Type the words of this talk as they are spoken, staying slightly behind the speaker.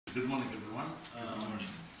Good morning, everyone. Good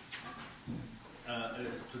morning.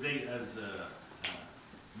 Today, as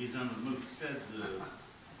Mizan al-Mulk said,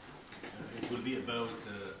 it will be about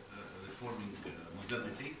reforming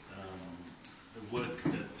modernity, a work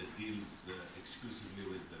that deals exclusively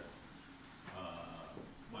with,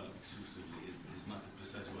 well, exclusively is not a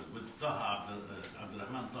precise word, with Taha,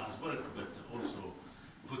 Abdurrahman Taha's work, but also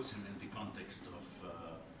puts him in the context of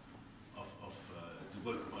the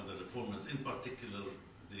work of other reformers, in particular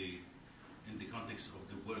in the context of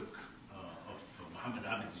the work of Muhammad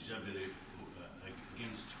Abid al-Jabiri,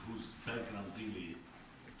 against whose background really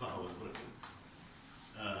Taha was working.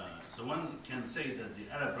 So one can say that the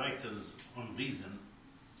Arab writers on reason,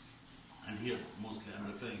 and here mostly I'm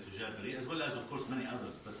referring to Jabiri, as well as of course many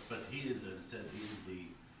others, but he is, as I said, he is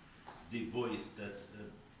the voice that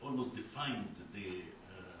almost defined the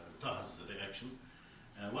Taha's reaction.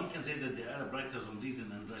 One can say that the Arab writers on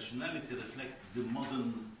reason and rationality reflect the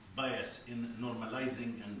modern bias in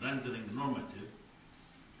normalizing and rendering normative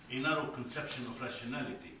a narrow conception of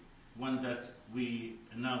rationality, one that we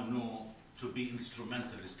now know to be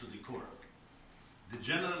instrumentalist to the core. The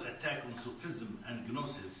general attack on Sufism and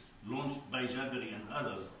Gnosis, launched by Jabiri and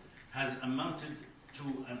others, has amounted to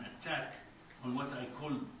an attack on what I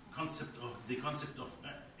call the concept of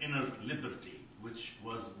inner liberty, which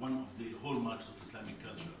was one of the hallmarks of Islamic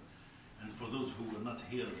culture. And for those who were not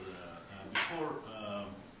here before,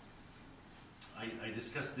 I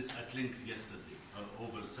discussed this at length yesterday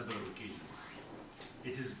over several occasions.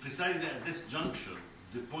 It is precisely at this juncture,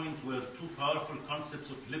 the point where two powerful concepts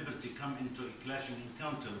of liberty come into a clashing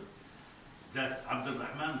encounter, that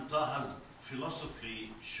Abdurrahman Taha's philosophy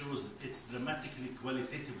shows its dramatically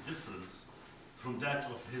qualitative difference from that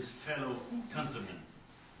of his fellow countrymen,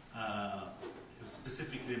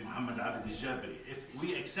 specifically Muhammad Abid al-Jabiri. If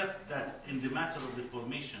we accept that in the matter of the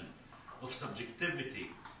formation of subjectivity,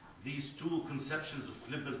 these two conceptions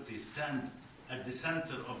of liberty stand at the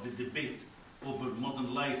center of the debate over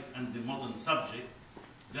modern life and the modern subject,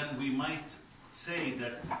 then we might say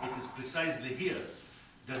that it is precisely here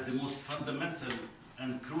that the most fundamental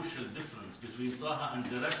and crucial difference between Taha and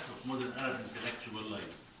the rest of modern Arab intellectual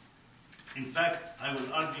lies. In fact, I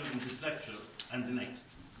will argue in this lecture and the next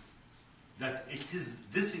that it is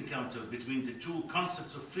this encounter between the two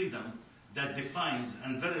concepts of freedom that defines,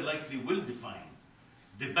 and very likely will define,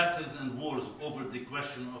 the battles and wars over the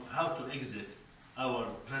question of how to exit our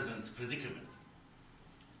present predicament,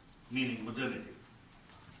 meaning modernity.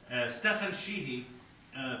 Stefan Sheehy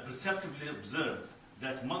perceptively observed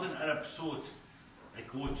that modern Arab thought, I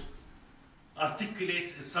quote,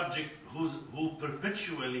 articulates a subject who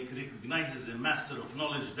perpetually recognizes a master of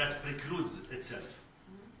knowledge that precludes itself.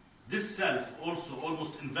 This self also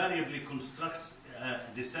almost invariably constructs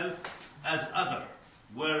the self as other,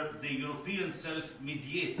 where the European self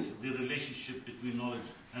mediates the relationship between knowledge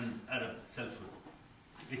and Arab selfhood.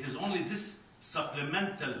 It is only this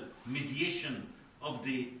supplemental mediation of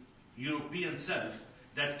the European self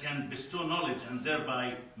that can bestow knowledge and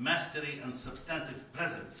thereby mastery and substantive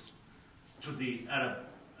presence to the Arab,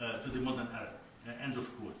 to the modern Arab. End of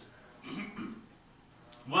quote.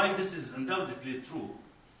 While this is undoubtedly true,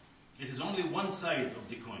 it is only one side of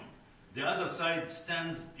the coin. The other side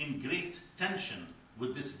stands in great tension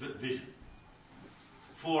with this vision.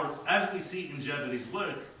 For as we see in Jabiri's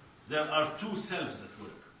work, there are two selves at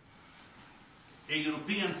work. A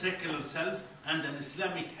European secular self and an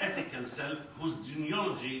Islamic ethical self whose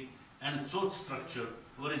genealogy and thought structure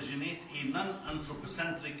originate a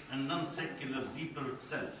non-anthropocentric and non-secular deeper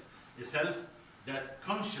self, a self that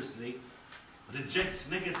consciously rejects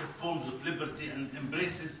negative forms of liberty and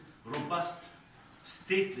embraces robust,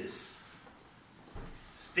 stateless,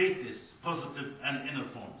 positive and inner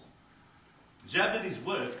forms. Jabiri's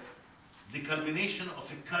work, the culmination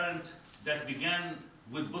of a current that began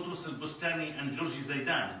with Boutros al-Bustani and Georgi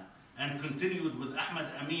Zaidan and continued with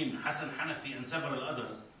Ahmad Amin, Hassan Hanafi and several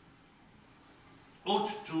others,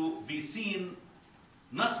 ought to be seen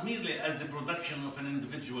not merely as the production of an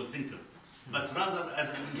individual thinker, but rather as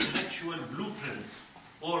an intellectual blueprint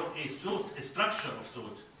or a structure of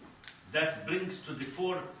thought that brings to the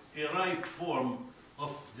fore a ripe form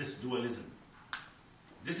of this dualism.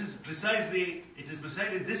 It is precisely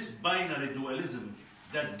this binary dualism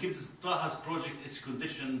that gives Taha's project its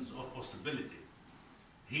conditions of possibility.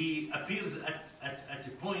 He appears at a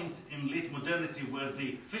point in late modernity where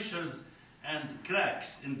the fissures and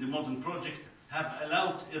cracks in the modern project have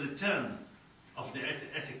allowed a return of the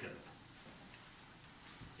ethical.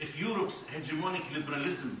 If Europe's hegemonic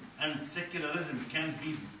liberalism and secularism came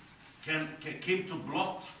to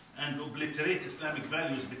blot and obliterate Islamic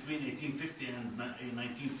values between 1850 and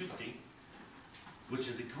 1950, which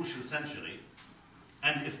is a crucial century,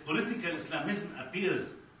 and if political Islamism appears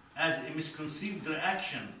as a misconceived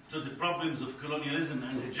reaction to the problems of colonialism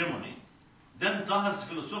and hegemony, then Taha's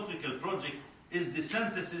philosophical project is the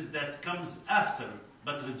synthesis that comes after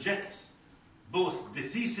but rejects both the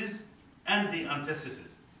thesis and the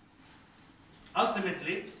antithesis.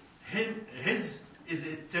 Ultimately, his is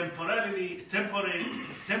a temporarily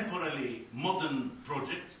modern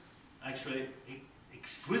project, actually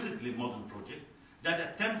exquisitely modern project, that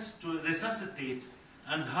attempts to resuscitate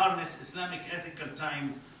and harness Islamic ethical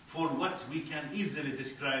time for what we can easily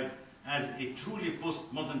describe as a truly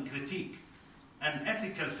postmodern critique, an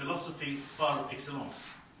ethical philosophy par excellence.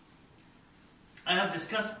 I have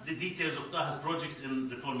discussed the details of Taha's project in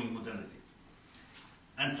Reforming Modernity,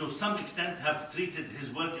 and to some extent have treated his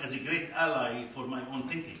work as a great ally for my own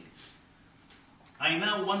thinking. I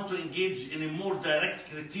now want to engage in a more direct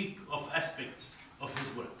critique of aspects of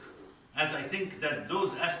his work, as I think that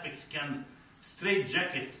those aspects can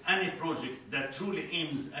straitjacket any project that truly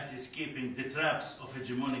aims at escaping the traps of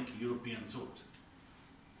hegemonic European thought.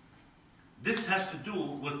 This has to do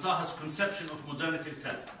with Taha's conception of modernity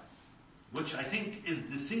itself, which I think is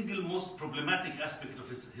the single most problematic aspect of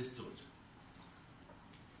his thought.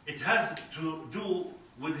 It has to do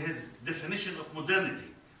with his definition of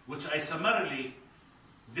modernity, which I summarily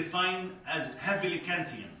define as heavily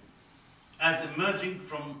Kantian, as emerging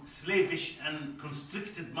from slavish and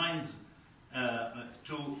constricted minds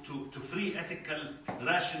to free, ethical,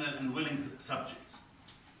 rational, and willing subjects.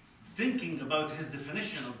 Thinking about his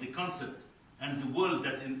definition of the concept and the world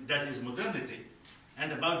that is modernity,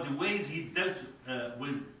 and about the ways he dealt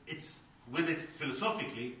with it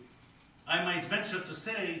philosophically, I might venture to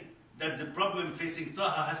say that the problem facing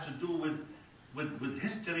Taha has to do with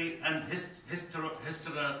history and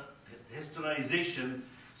historization,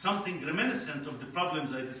 something reminiscent of the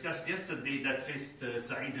problems I discussed yesterday that faced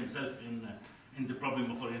Said himself in the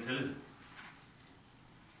problem of Orientalism.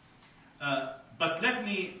 But let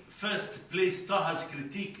me first place Taha's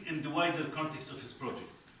critique in the wider context of his project.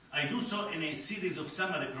 I do so in a series of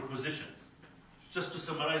summary propositions, just to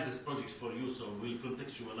summarize this project for you, so we'll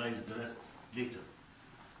contextualize the rest later.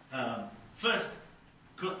 First,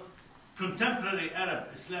 contemporary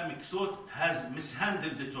Arab Islamic thought has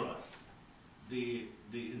mishandled the Torah, the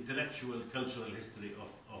intellectual, cultural history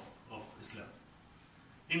of Islam,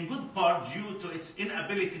 in good part due to its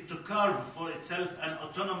inability to carve for itself an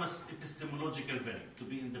autonomous epistemological value, to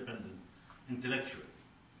be independent intellectually.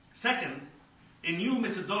 Second, a new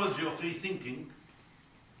methodology of rethinking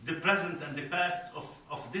the present and the past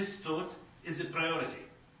of this thought is a priority.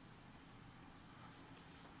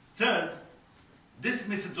 Third, this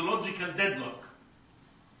methodological deadlock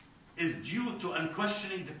is due to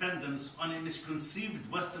unquestioning dependence on a misconceived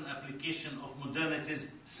Western application of modernity's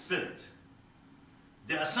spirit.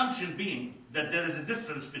 The assumption being that there is a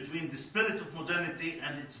difference between the spirit of modernity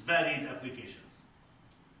and its varied applications.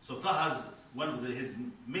 So Taha's, one of his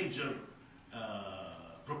major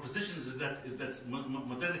propositions is that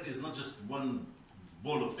modernity is not just one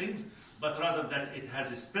ball of things, but rather that it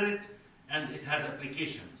has a spirit and it has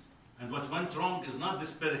applications. And what went wrong is not the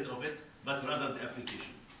spirit of it, but rather the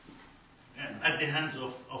application at the hands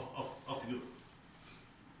of Europe.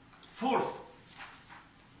 Fourth,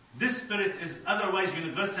 this spirit is otherwise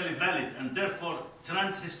universally valid and therefore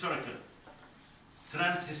trans-historical.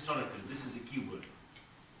 Trans-historical, this is a key word.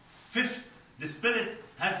 Fifth, the spirit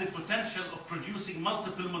has the potential of producing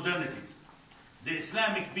multiple modernities, the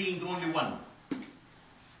Islamic being only one.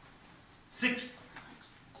 Sixth,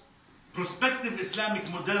 prospective Islamic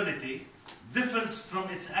modernity differs from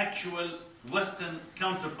its actual Western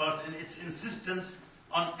counterpart in its insistence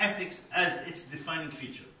on ethics as its defining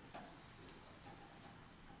feature.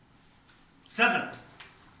 Seventh,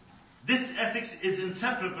 this ethics is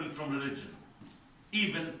inseparable from religion,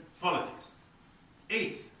 even politics.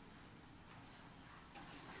 Eighth,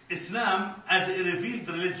 Islam as a revealed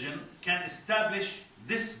religion can establish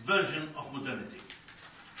this version of modernity.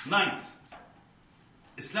 Ninth,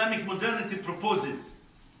 Islamic modernity proposes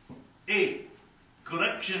A,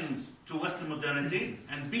 corrections to Western modernity,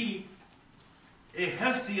 and B, a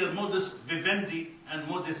healthier modus vivendi and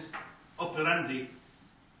modus operandi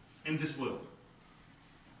in this world.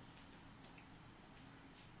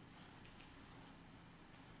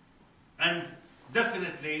 And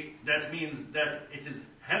definitely that means that it is a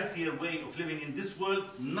healthier way of living in this world,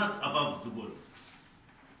 not above the world.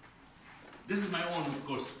 This is my own, of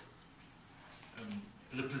course,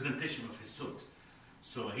 representation of his thought.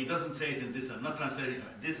 So he doesn't say it in this, I'm not translating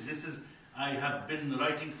it. This is, I have been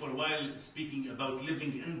writing for a while, speaking about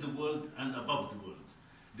living in the world and above the world.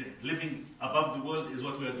 Living above the world is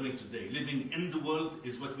what we are doing today. Living in the world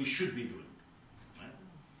is what we should be doing. Right?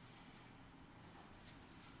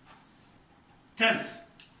 10th,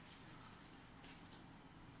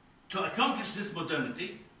 to accomplish this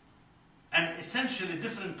modernity, an essentially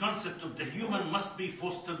different concept of the human must be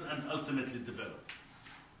fostered and ultimately developed.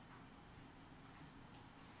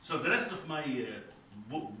 So the rest of my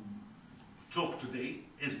talk today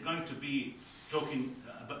is going to be talking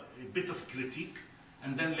about a bit of critique,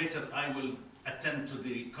 and then later I will attend to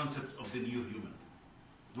the concept of the new human,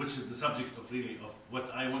 which is the subject of really of what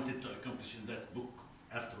I wanted to accomplish in that book.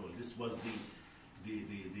 After all, this was the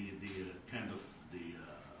kind of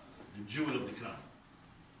the jewel of the crown.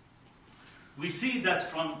 We see that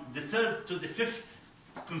from the 3rd to the 5th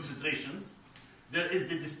considerations, there is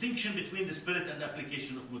the distinction between the spirit and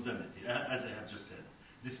application of modernity, as I have just said.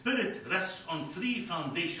 The spirit rests on 3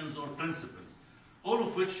 foundations or principles, all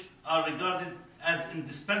of which are regarded as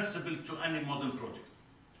indispensable to any modern project.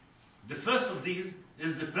 The first of these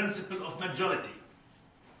is the principle of majority,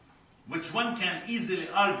 which one can easily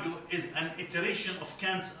argue is an iteration of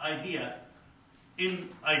Kant's ideas in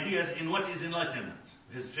What is Enlightenment,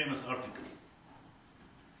 his famous article.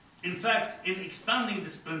 In fact, in expounding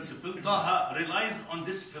this principle, Taha relies on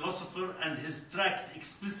this philosopher and his tract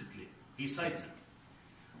explicitly. He cites it.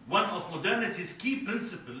 One of modernity's key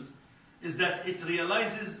principles is that it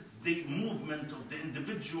realizes the movement of the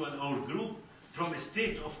individual or group from a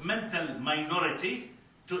state of mental minority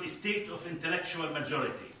to a state of intellectual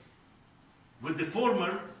majority, with the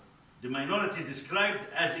former, the minority, described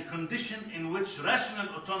as a condition in which rational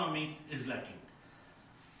autonomy is lacking,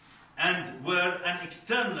 and where an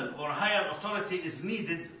external or higher authority is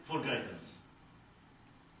needed for guidance.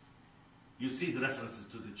 You see the references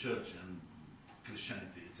to the church and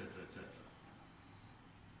Christianity, etc., etc.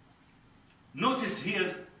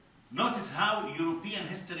 Notice how European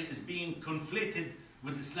history is being conflated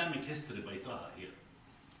with Islamic history by Taha here.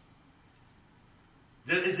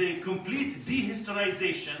 There is a complete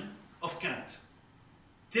dehistorization of Kant,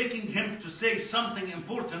 taking him to say something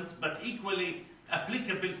important but equally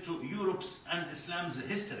applicable to Europe's and Islam's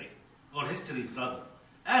history, or histories rather,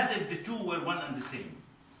 as if the two were one and the same.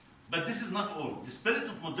 But this is not all. The spirit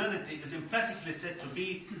of modernity is emphatically said to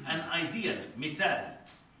be an ideal, mithal,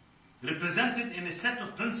 represented in a set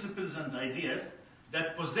of principles and ideas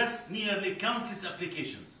that possess nearly countless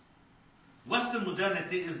applications. Western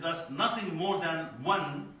modernity is thus nothing more than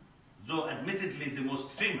one, though admittedly the most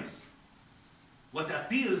famous. What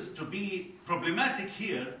appears to be problematic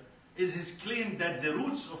here is his claim that the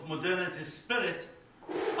roots of modernity's spirit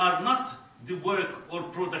are not the work or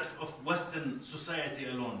product of Western society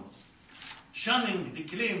alone, shunning the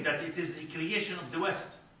claim that it is a creation of the West.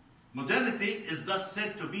 Modernity is thus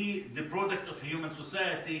said to be the product of human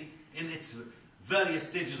society in its various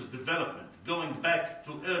stages of development, going back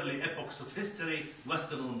to early epochs of history,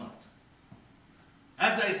 Western or not.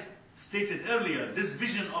 As I stated earlier, this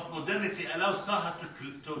vision of modernity allows Taha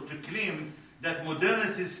to claim that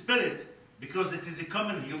modernity's spirit, because it is a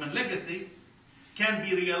common human legacy, can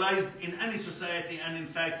be realized in any society, and in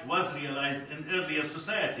fact was realized in earlier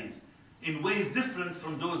societies in ways different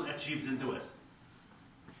from those achieved in the West.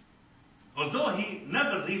 Although he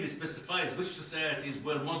never really specifies which societies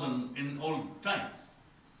were modern in all times.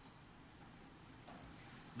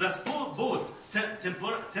 Thus, both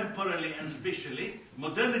temporally and spatially,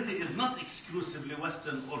 modernity is not exclusively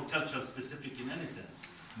Western or culture specific in any sense.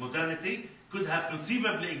 Modernity could have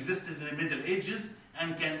conceivably existed in the Middle Ages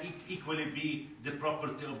and can equally be the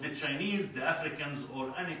property of the Chinese, the Africans,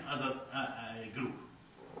 or any other group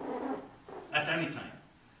at any time.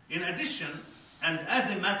 In addition, and as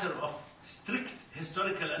a matter of strict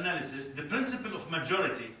historical analysis, the principle of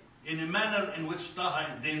majority, in the manner in which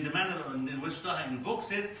Taha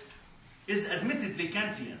invokes it, is admittedly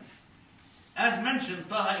Kantian. As mentioned,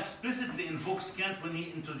 Taha explicitly invokes Kant when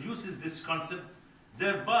he introduces this concept,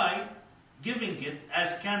 thereby giving it,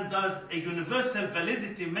 as Kant does, a universal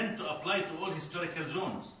validity meant to apply to all historical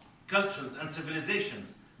zones, cultures, and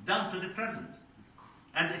civilizations, down to the present.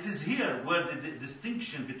 And it is here where the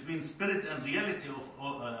distinction between spirit and reality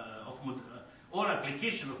or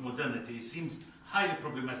application of modernity seems highly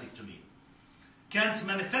problematic to me. Kant's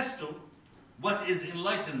manifesto, What is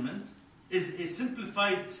Enlightenment, is a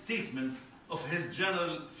simplified statement of his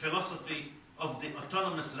general philosophy of the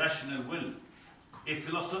autonomous rational will, a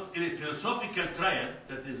philosophical triad,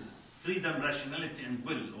 that is freedom, rationality, and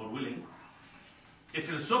will, or willing, a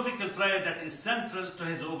philosophical triad that is central to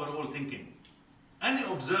his overall thinking. Any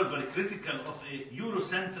observer critical of a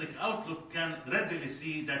Eurocentric outlook can readily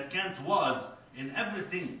see that Kant was, in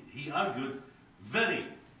everything he argued, very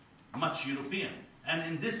much European, And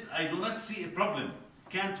in this, I do not see a problem.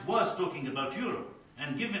 Kant was talking about Europe,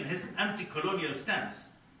 and given his anti-colonial stance,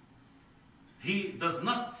 he does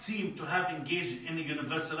not seem to have engaged in a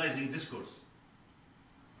universalizing discourse.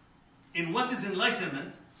 In what is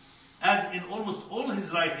enlightenment, as in almost all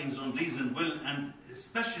his writings on reason, will, and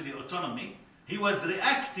especially autonomy, he was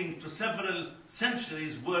reacting to several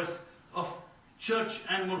centuries worth of church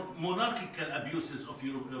and monarchical abuses of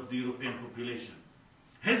the European population.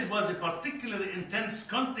 His was a particularly intense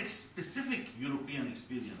context-specific European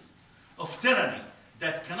experience of tyranny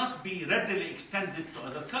that cannot be readily extended to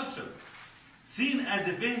other cultures. Seen as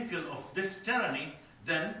a vehicle of this tyranny,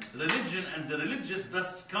 then religion and the religious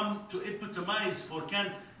thus come to epitomize for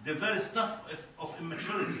Kant the very stuff of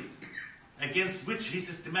immaturity against which he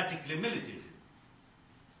systematically militated.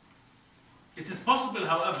 It is possible,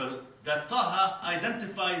 however, that Taha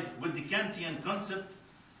identifies with the Kantian concept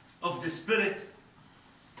of the spirit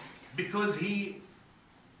because he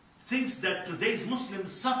thinks that today's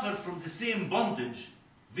Muslims suffer from the same bondage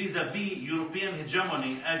vis-a-vis European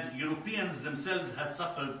hegemony as Europeans themselves had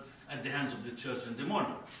suffered at the hands of the church and the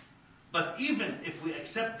monarch. But even if we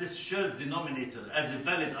accept this shared denominator as a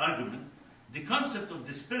valid argument, the concept of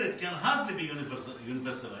the spirit can hardly be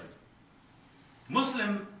universalized.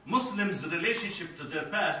 Muslims' relationship to their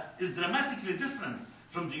past is dramatically different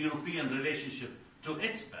from the European relationship to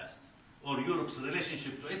its past, or Europe's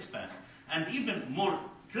relationship to its past. And even more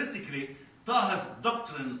critically, Taha's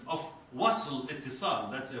doctrine of wasl ittisal,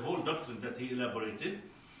 that's a whole doctrine that he elaborated,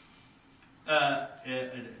 that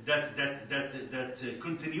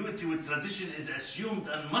continuity with tradition is assumed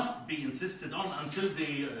and must be insisted on until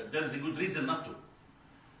there is a good reason not to.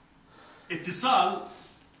 Ittisal,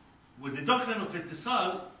 with the doctrine of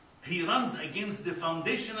ittisal, he runs against the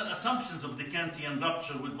foundational assumptions of the Kantian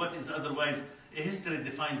rupture with what is otherwise a history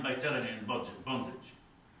defined by tyranny and bondage.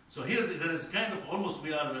 So here there is kind of almost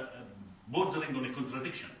we are bordering on a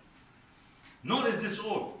contradiction. Nor is this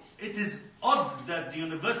all. It is odd that the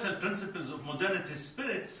universal principles of modernity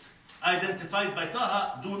spirit identified by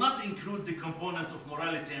Taha do not include the component of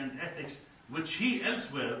morality and ethics, which he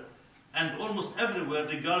elsewhere and almost everywhere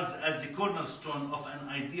regards as the cornerstone of an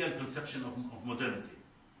ideal conception of modernity.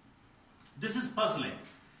 This is puzzling,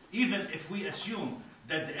 even if we assume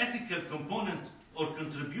that the ethical component or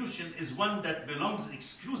contribution is one that belongs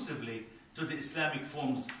exclusively to the Islamic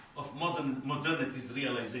forms of modernity's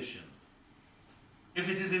realization. If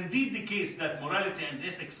it is indeed the case that morality and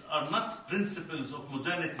ethics are not principles of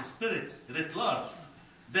modernity spirit writ large,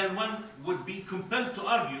 then one would be compelled to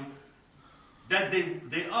argue that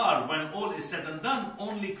they are, when all is said and done,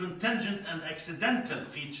 only contingent and accidental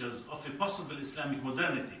features of a possible Islamic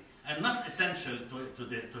modernity, and not essential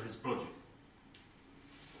to his project.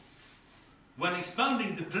 When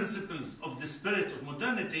expounding the principles of the spirit of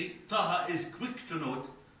modernity, Taha is quick to note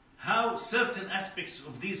how certain aspects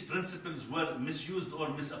of these principles were misused or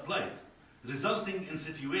misapplied, resulting in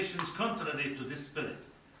situations contrary to this spirit,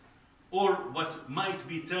 or what might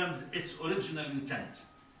be termed its original intent.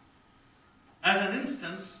 As an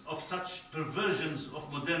instance of such perversions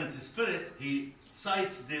of modernity spirit, he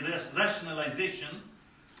cites the rationalization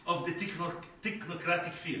of the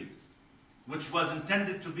technocratic field, which was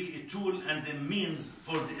intended to be a tool and a means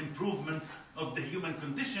for the improvement of the human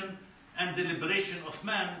condition and the liberation of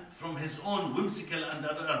man from his own whimsical and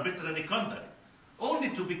arbitrary conduct, only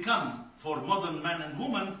to become, for modern man and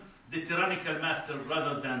woman, the tyrannical master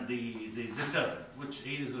rather than the servant, which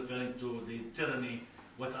he is referring to the tyranny,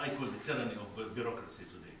 what I call the tyranny of bureaucracy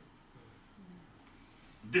today.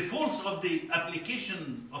 The faults of the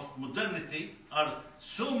application of modernity are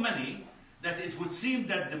so many that it would seem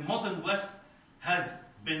that the modern West has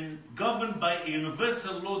been governed by a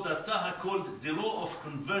universal law that Taha called the law of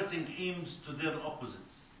converting aims to their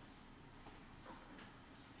opposites.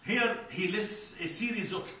 Here he lists a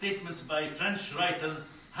series of statements by French writers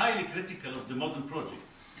highly critical of the modern project,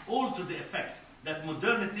 all to the effect that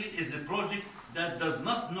modernity is a project that does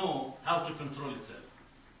not know how to control itself,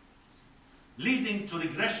 leading to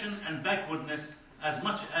regression and backwardness as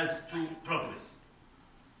much as to progress.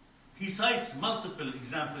 He cites multiple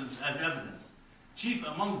examples as evidence, chief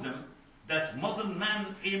among them that modern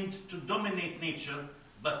man aimed to dominate nature,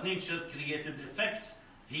 but nature created effects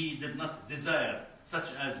he did not desire,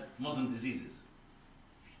 such as modern diseases.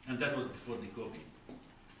 And that was before the COVID.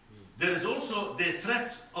 There is also the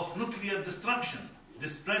threat of nuclear destruction, the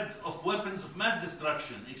spread of weapons of mass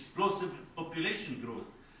destruction, explosive population growth,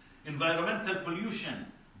 environmental pollution,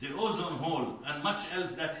 the ozone hole, and much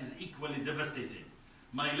else that is equally devastating.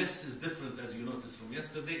 My list is different, as you noticed from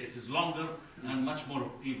yesterday. It is longer and much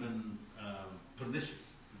more even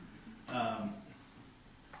pernicious.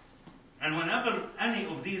 And whenever any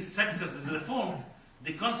of these sectors is reformed,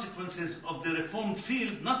 the consequences of the reformed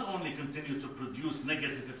field not only continue to produce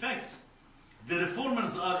negative effects, the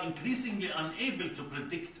reformers are increasingly unable to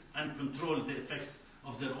predict and control the effects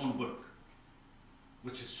of their own work,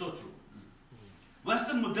 which is so true.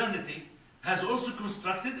 Western modernity has also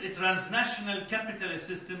constructed a transnational capitalist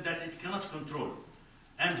system that it cannot control,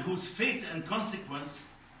 and whose fate and consequences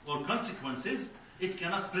it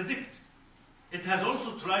cannot predict. It has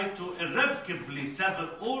also tried to irrevocably sever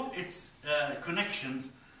all its connections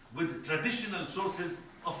with traditional sources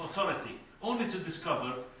of authority, only to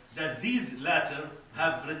discover that these latter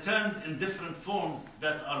have returned in different forms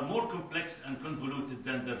that are more complex and convoluted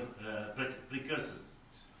than their precursors.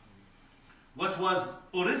 What was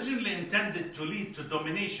originally intended to lead to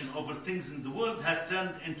domination over things in the world has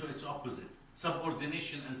turned into its opposite,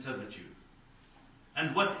 subordination and servitude.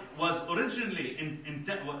 And what was originally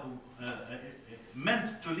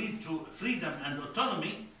meant to lead to freedom and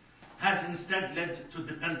autonomy has instead led to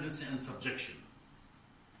dependency and subjection.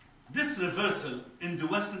 This reversal in the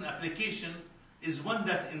Western application is one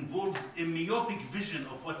that involves a myopic vision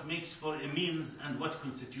of what makes for a means and what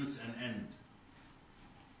constitutes an end.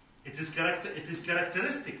 It is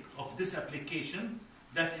characteristic of this application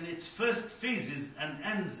that in its first phases and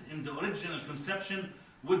ends in the original conception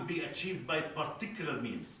would be achieved by particular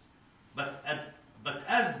means. But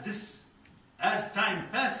as time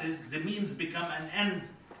passes, the means become an end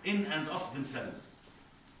in and of themselves.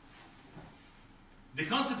 The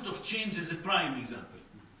concept of change is a prime example.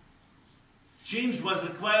 Change was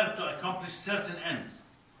required to accomplish certain ends,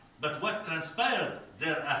 but what transpired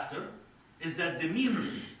thereafter is that the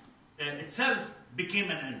means itself became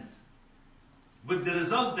an end, with the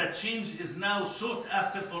result that change is now sought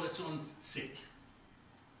after for its own sake,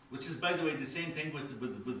 which is, by the way, the same thing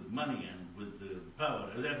with money and with the power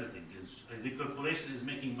and everything. The corporation is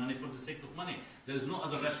making money for the sake of money. There is no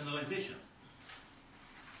other rationalization.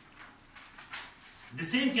 The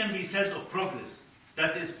same can be said of progress.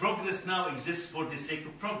 That is, progress now exists for the sake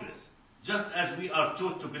of progress, just as we are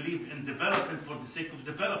taught to believe in development for the sake of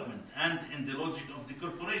development and in the logic of the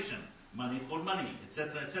corporation, money for money,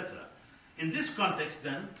 etc., etc. In this context,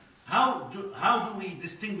 then, how do we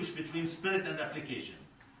distinguish between spirit and application?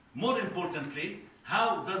 More importantly,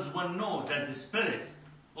 how does one know that the spirit,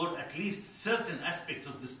 or at least certain aspects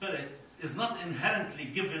of the spirit, is not inherently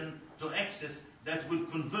given to excess that will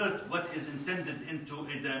convert what is intended into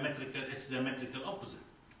its diametrical opposite?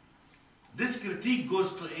 This critique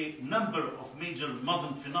goes to a number of major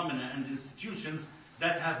modern phenomena and institutions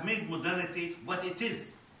that have made modernity what it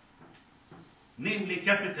is, namely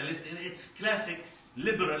capitalist in its classic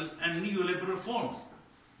liberal and neoliberal forms,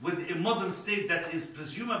 with a modern state that is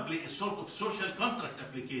presumably a sort of social contract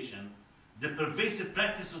application, the pervasive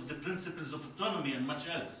practice of the principles of autonomy, and much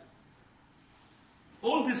else.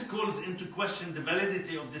 All this calls into question the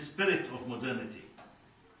validity of the spirit of modernity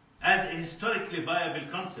as a historically viable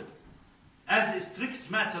concept. As a strict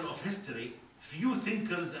matter of history, few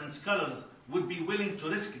thinkers and scholars would be willing to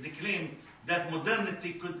risk the claim that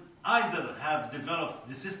modernity could either have developed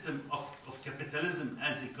the system of capitalism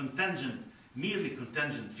as a merely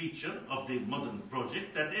contingent feature of the modern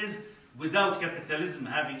project, that is, without capitalism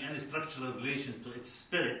having any structural relation to its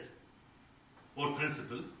spirit or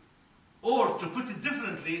principles, or, to put it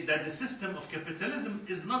differently, that the system of capitalism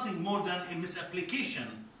is nothing more than a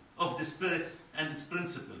misapplication of the spirit and its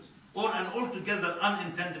principles, or an altogether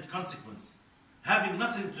unintended consequence, having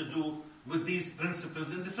nothing to do with these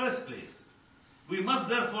principles in the first place. We must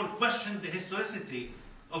therefore question the historicity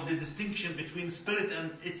of the distinction between spirit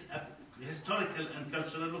and its historical and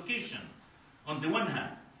cultural location, on the one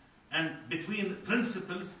hand, and between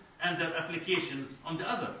principles and their applications on the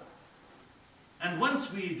other. And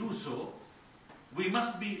once we do so, we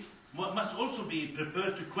must also be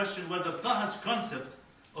prepared to question whether Taha's concept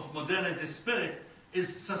of modernity spirit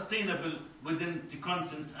is sustainable within the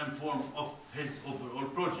content and form of his overall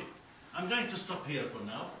project. I'm going to stop here for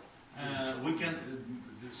now. We can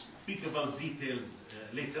speak about details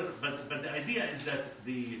later, but the idea is that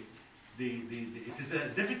it is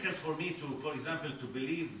difficult for me to, for example, to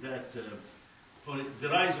believe that for the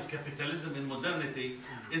rise of capitalism in modernity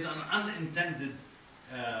is an unintended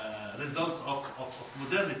result of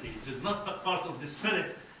modernity. It is not part of the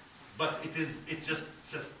spirit, but it just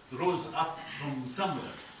rose up from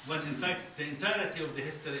somewhere. When in fact the entirety of the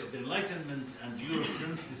history of the Enlightenment and Europe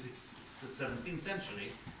since the 17th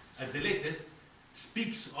century, at the latest,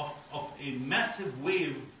 speaks of a massive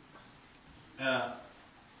wave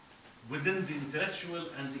within the intellectual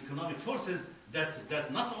and economic forces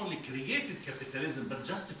that not only created capitalism but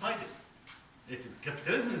justified it.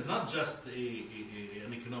 Capitalism is not just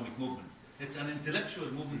an economic movement. It's an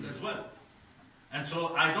intellectual movement as well. And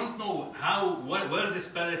so I don't know where the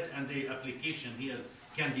spirit and the application here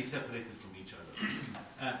can be separated from each other.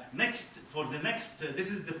 This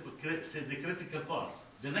is the critical part.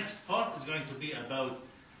 The next part is going to be about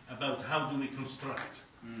how do we construct,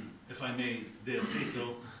 if I may dare say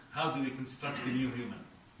so, how do we construct the new human?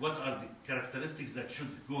 What are the characteristics that should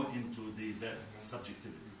go into the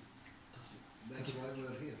subjectivity? That's why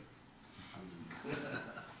we're here.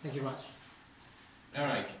 Thank you much. All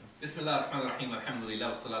right. Bismillah ar-Rahman ar-Rahim, alhamdulillah,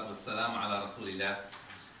 wa salatu wa salam ala rasulillah.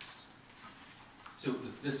 So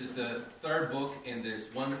this is the third book in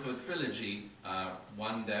this wonderful trilogy,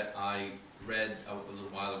 one that I read a little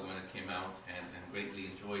while ago when it came out and greatly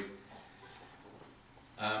enjoyed.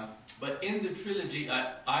 But in the trilogy,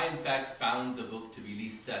 I in fact found the book to be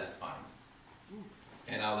least satisfying.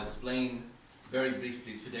 And I'll explain very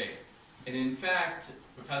briefly today. And in fact,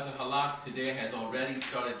 Professor Hallaq today has already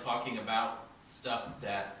started talking about stuff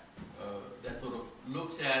that sort of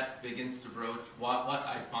looks at, begins to broach what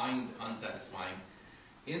I find unsatisfying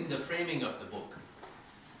in the framing of the book.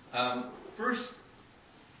 First,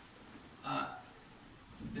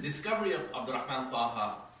 the discovery of Abdurrahman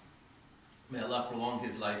Taha, may Allah prolong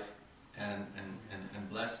his life and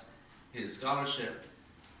bless his scholarship,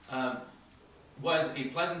 was a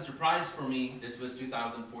pleasant surprise for me. This was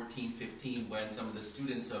 2014-15 when some of the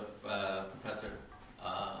students of Professor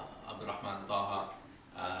Abdurrahman Taha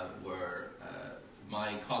were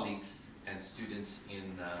my colleagues and students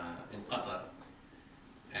in Qatar.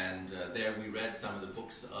 And there we read some of the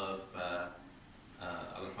books of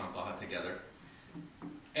Abdurrahman Taha together.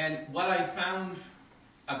 And what I found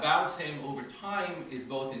about him over time is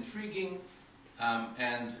both intriguing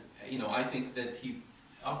and I think that he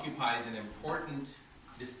occupies an important,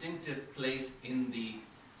 distinctive place in the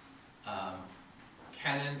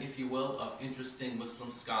canon, if you will, of interesting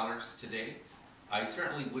Muslim scholars today. I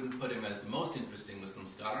certainly wouldn't put him as the most interesting Muslim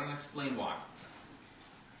scholar, and I'll explain why.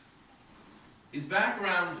 His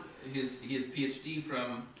background, he has PhD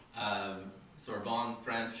from Sorbonne,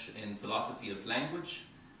 French, in philosophy of language,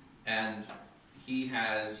 and he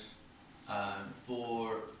has,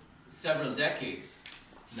 for several decades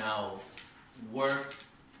now, worked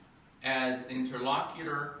as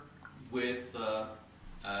interlocutor with the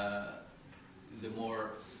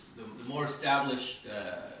more established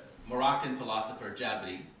Moroccan philosopher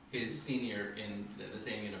Jabri, his senior in the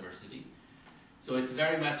same university. So it's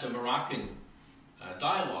very much a Moroccan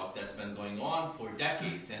dialogue that's been going on for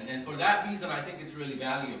decades, and for that reason I think it's really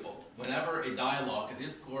valuable. Whenever a dialogue, a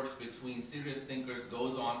discourse between serious thinkers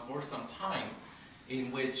goes on for some time,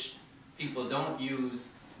 in which people don't use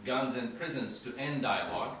guns and prisons to end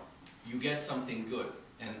dialogue, you get something good.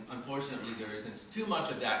 And unfortunately there isn't too much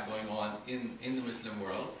of that going on in the Muslim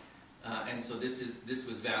world, and so this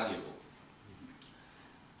was valuable.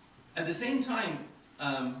 At the same time,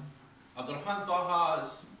 Abdurrahman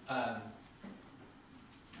Taha's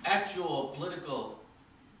actual political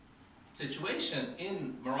situation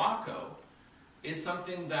in Morocco is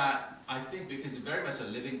something that I think, because he's very much a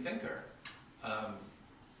living thinker,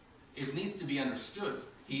 it needs to be understood.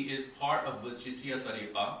 He is part of Buzjisiya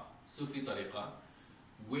Tariqa, Sufi Tariqa,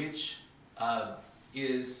 which has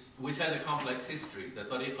a complex history. The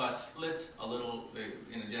Tariqa split a little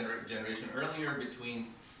in a generation earlier between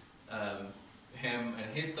him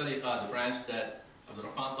and his Tariqa, the branch that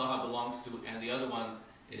Abdurrahman Taha belongs to, and the other one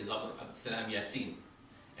is Abdussalam Yassin.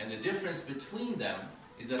 And the difference between them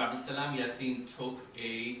is that Abdussalam Yassin took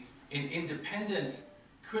an independent,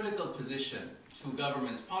 critical position to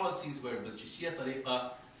government's policies, where Buzjisiya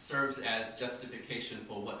Tariqa serves as justification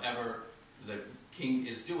for whatever the king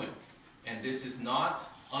is doing. And this is not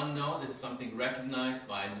unknown. This is something recognized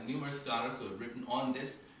by numerous scholars who have written on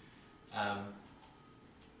this.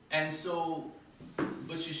 And so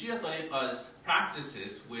Buzjisiya Tariqa's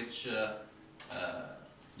practices, which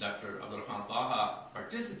Dr. Abdurrahman Taha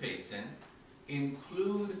participates in,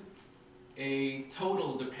 include a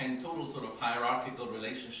total sort of hierarchical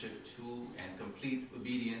relationship to and complete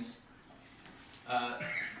obedience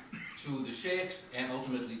to the sheikhs and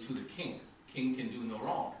ultimately to the king. King can do no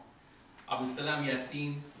wrong. Abdussalam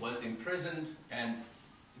Yassin was imprisoned, and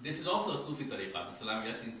this is also a Sufi tariqa, Abdussalam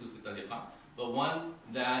Yassin Sufi tariqa, but one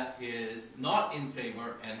that is not in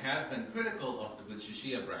favor and has been critical of the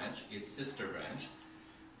Buzjisiya branch, its sister branch.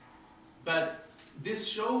 But this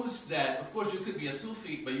shows that, of course, you could be a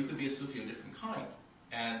Sufi, but you could be a Sufi of a different kind.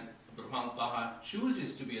 And Abdurrahman Taha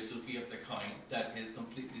chooses to be a Sufi of the kind that is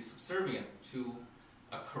completely subservient to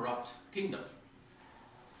a corrupt kingdom.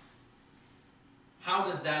 How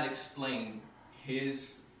does that explain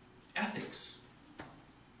his ethics?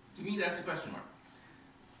 To me, that's a question mark.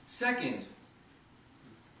 Second,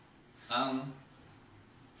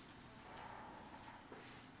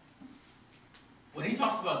 when he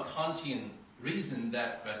talks about Kantian reason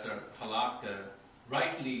that Professor Hallaq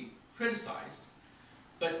rightly criticized,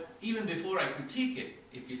 but even before I critique it,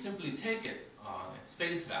 if you simply take it on its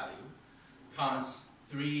face value, Kant's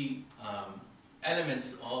three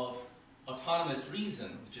elements of autonomous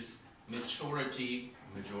reason, which is maturity,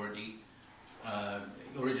 majority,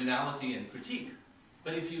 originality, and critique.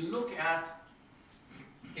 But if you look at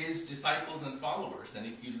his disciples and followers, and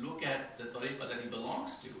if you look at the tariqah that he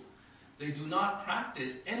belongs to, they do not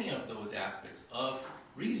practice any of those aspects of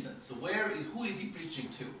reason. So who is he preaching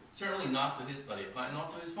to? Certainly not to his tariqah and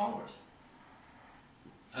not to his followers.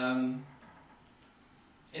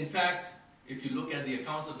 In fact, if you look at the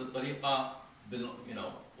accounts of the tariqah,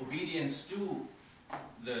 obedience to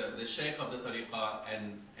the sheikh of the tariqah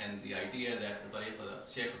and the idea that the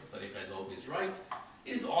sheikh of the tariqah is always right,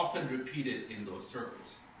 is often repeated in those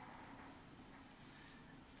circles.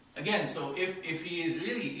 Again, so if he is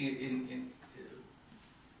really in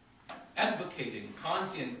advocating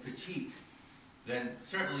Kantian critique, then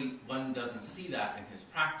certainly one doesn't see that in his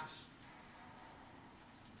practice.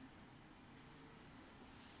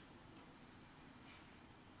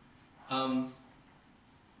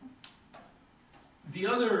 The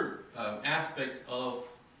other aspect of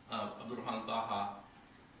Abdurrahman Taha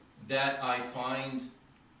that I find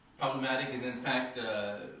problematic is in fact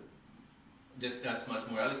discussed much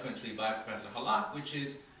more eloquently by Professor Hallaq, which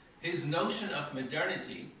is his notion of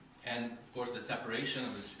modernity, and of course the separation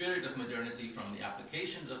of the spirit of modernity from the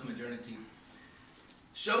applications of modernity,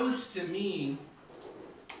 shows to me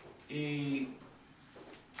a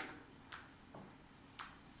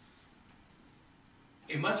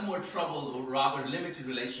much more troubled or rather limited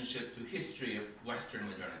relationship to history of Western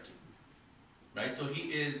modernity, right? So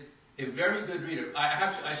he is a very good reader.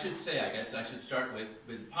 I should say, I guess I should start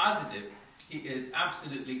with positive. He is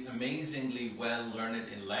absolutely amazingly well learned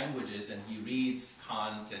in languages, and he reads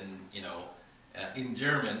Kant and, in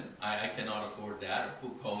German. I cannot afford that, or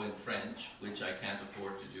Foucault in French, which I can't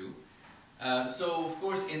afford to do. So, of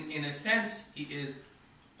course, in a sense, he is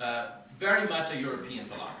very much a European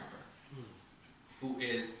philosopher who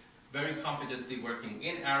is very competently working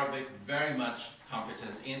in Arabic, very much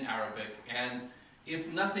competent in Arabic, and if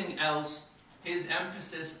nothing else, his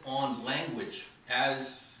emphasis on language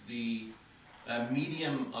as the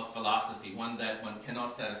medium of philosophy, one that one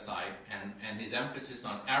cannot set aside, and his emphasis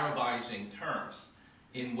on Arabizing terms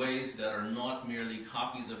in ways that are not merely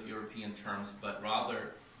copies of European terms, but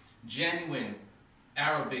rather genuine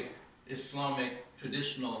Arabic, Islamic,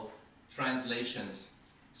 traditional translations.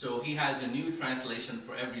 So he has a new translation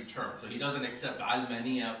for every term. So he doesn't accept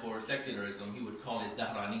Almaniya for secularism, he would call it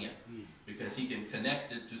Dahraniya, because he can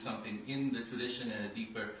connect it to something in the tradition and a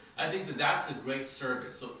deeper. I think that that's a great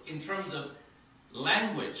service. So in terms of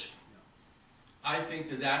language, I think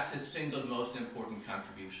that that's his single most important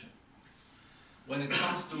contribution. When it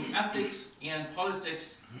comes to ethics and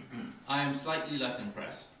politics, I am slightly less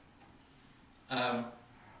impressed.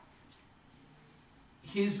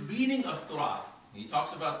 His reading of Turath, he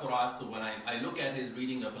talks about Turath, so when I look at his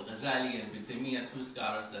reading of Al-Ghazali and Ibn Taymiyyah, two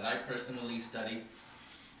scholars that I personally study,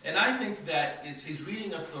 and I think that his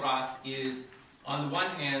reading of Turath is, on the one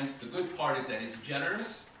hand, the good part is that it's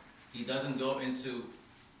generous. He doesn't go into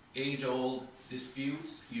age-old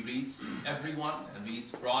disputes. He reads everyone and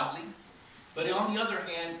reads broadly. But on the other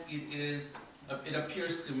hand, it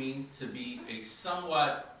appears to me to be a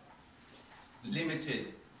somewhat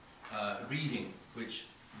limited reading, which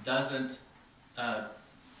doesn't,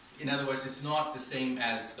 in other words, it's not the same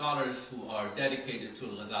as scholars who are dedicated to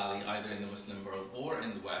Al-Ghazali, either in the Muslim world or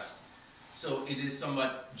in the West. So it is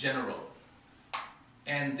somewhat general.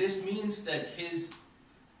 And this means that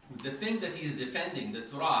the thing that he's defending, the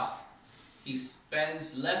Turath, he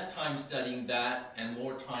spends less time studying that and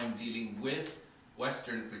more time dealing with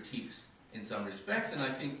Western critiques in some respects. And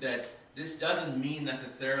I think that this doesn't mean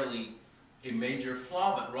necessarily a major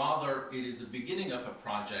flaw, but rather it is the beginning of a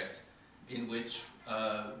project in which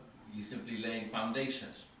he's simply laying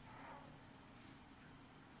foundations.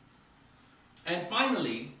 And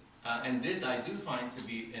finally, and this I do find to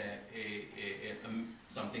be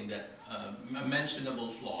something that a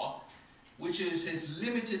mentionable flaw, which is his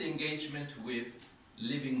limited engagement with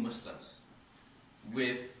living Muslims,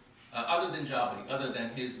 with other than Jabari, other than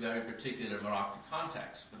his very particular Moroccan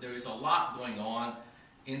context. But there is a lot going on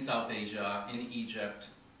in South Asia, in Egypt,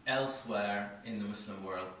 elsewhere in the Muslim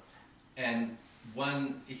world, and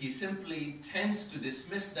he simply tends to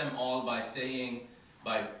dismiss them all by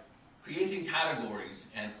creating categories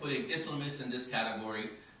and putting Islamists in this category,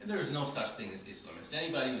 and there is no such thing as Islamist.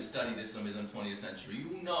 Anybody who studied Islamism 20th century,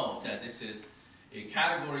 you know that this is a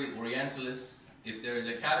category Orientalist. If there is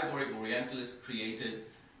a category Orientalist created,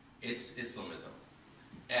 it's Islamism.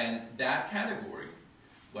 And that category,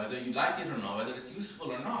 whether you like it or not, whether it's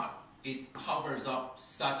useful or not, it covers up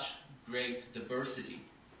such great diversity,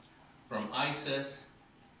 from ISIS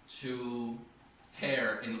to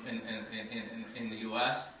CARE in the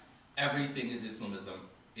US. Everything is Islamism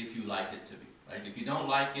if you like it to be. Right? If you don't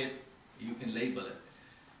like it, you can label it.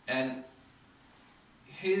 And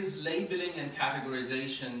his labeling and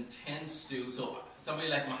categorization tends to, so somebody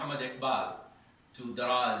like Muhammad Iqbal, to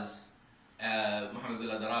Daraz, Muhammad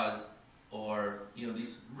Abdullah Daraz, or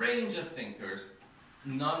these range of thinkers,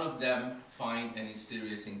 none of them find any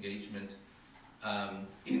serious engagement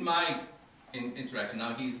in my interaction.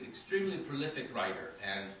 Now, he's an extremely prolific writer,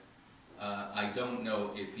 and I don't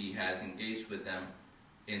know if he has engaged with them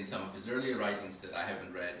in some of his earlier writings that I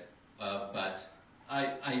haven't read, but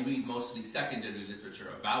I read mostly secondary literature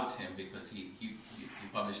about him because he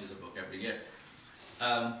publishes a book every year.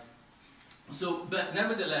 But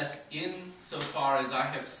nevertheless, insofar as I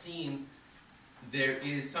have seen, there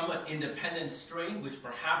is somewhat independent strain, which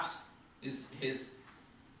perhaps is his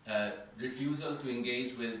refusal to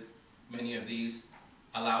engage with many of these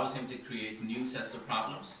allows him to create new sets of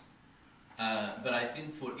problems. But I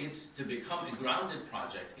think for it to become a grounded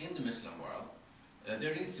project in the Muslim world,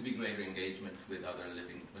 there needs to be greater engagement with other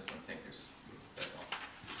living Muslim thinkers. That's all.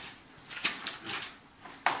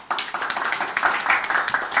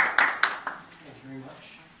 Thank you very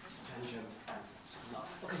much. Anjum.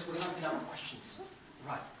 Okay, so we're going to open up for questions.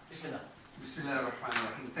 Right. Bismillah. Bismillah ar-Rahman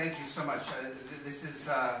ar-Rahim. Thank you so much. This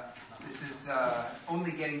is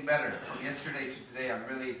only getting better from yesterday to today. I'm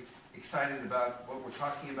really excited about what we're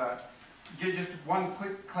talking about. Just one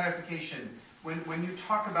quick clarification. When you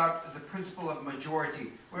talk about the principle of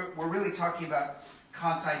majority, we're really talking about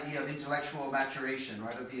Kant's idea of intellectual maturation,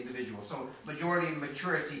 right, of the individual. So majority and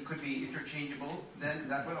maturity could be interchangeable. Then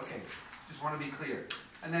that way, okay. Just want to be clear.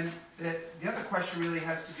 And then the other question really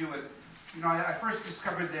has to do with, I first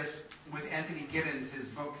discovered this with Anthony Giddens, his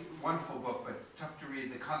book, wonderful book, but tough to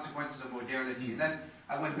read, The Consequences of Modernity. And then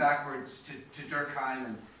I went backwards to Durkheim.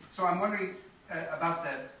 And so I'm wondering about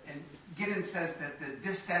and Giddens says that the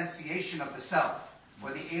distanciation of the self,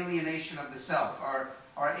 or the alienation of the self, our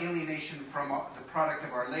alienation from the product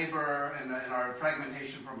of our labor and our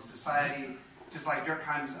fragmentation from society, just like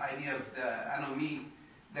Durkheim's idea of the anomie,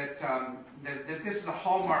 that this is a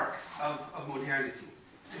hallmark of modernity.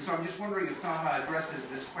 And so I'm just wondering if Taha addresses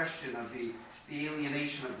this question of the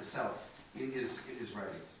alienation of the self in his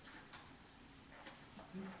writings.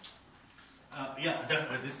 Yeah,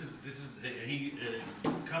 definitely. This is he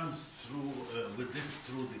comes through with this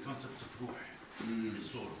through the concept of ruh, the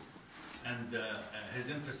soul, and his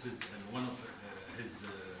emphasis and one of his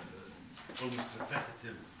almost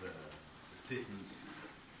repetitive statements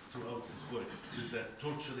throughout his works is that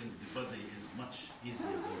torturing the body is much easier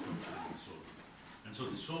than torturing the soul. And so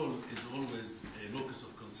the soul is always a locus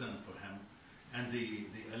of concern for him, and the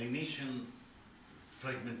alienation,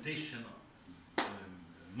 fragmentation,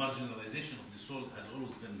 marginalization of the soul has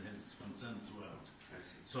always been his concern throughout.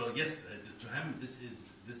 So yes, to him this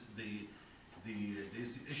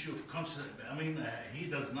issue of conscious. I mean, he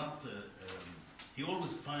does not. He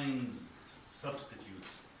always finds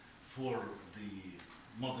substitutes for the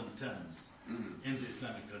modern terms in the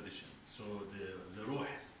Islamic tradition. So the ruh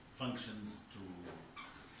functions to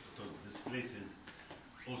displaces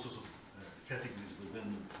all sorts of categories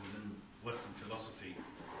within Western philosophy.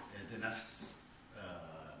 The nafs.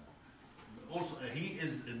 Also, he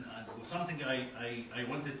is something I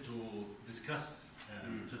wanted to discuss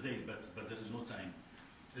today, but there is no time.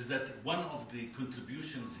 Is that one of the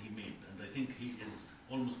contributions he made, and I think he is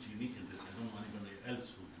almost unique in this. I don't know anybody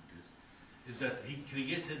else who did this. Is that he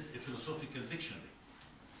created a philosophical dictionary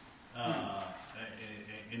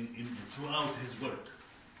throughout his work.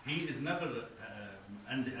 He is never,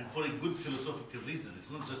 and for a good philosophical reason.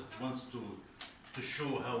 It's not just wants to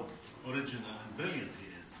show how original and brilliant he is.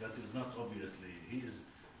 That is not obviously. He is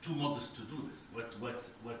too modest to do this.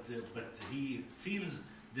 But he feels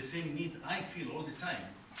the same need I feel all the time,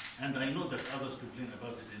 and I know that others complain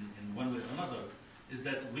about it in one way or another. Is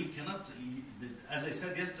that we cannot, as I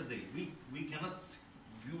said yesterday, we cannot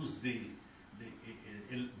use the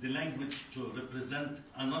language to represent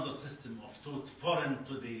another system of thought foreign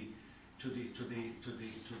to the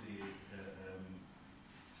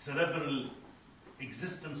cerebral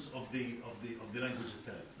existence of the language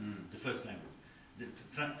itself, the first language.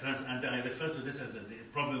 And I refer to this as the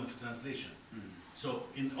problem of translation. So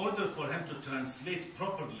in order for him to translate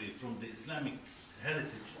properly from the Islamic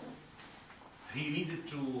heritage, he needed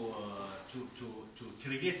to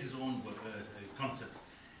create his own concepts,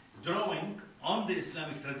 drawing on the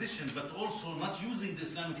Islamic tradition, but also not using the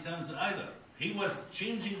Islamic terms either. He was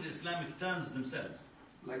changing the Islamic terms themselves.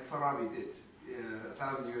 Like Farabi did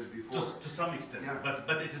 1,000 years before. To some extent, Yeah.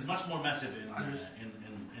 but it is much more massive in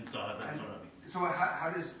Taha than And Farabi. so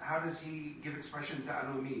how does he give expression to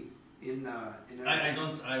Anumi in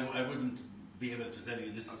I wouldn't be able to tell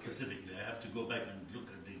you this Okay. specifically. I have to go back and look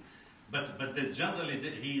at the generally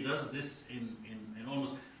he does this in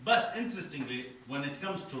almost. But interestingly, when it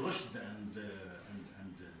comes to rushd and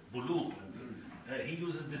bulugh, he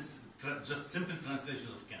uses this just simple translations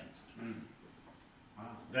of Kant.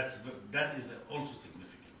 Wow. That is also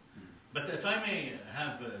significant. But if I may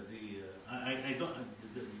have I don't.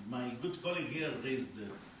 My good colleague here raised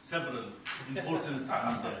several important,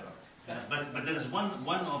 but there is one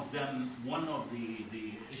of them. One of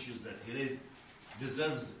the issues that he raised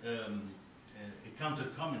deserves a counter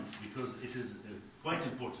comment because it is quite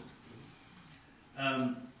important.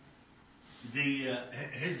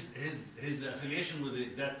 His affiliation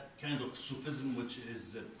with that kind of Sufism, which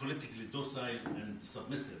is politically docile and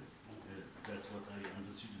submissive. That's what I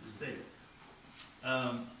understood you to say.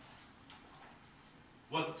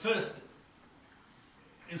 Well, first,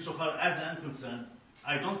 insofar as I'm concerned,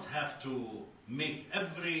 I don't have to make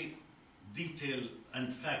every detail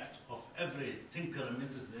and fact of every thinker I'm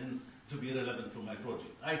interested in to be relevant for my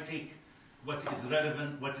project. I take what is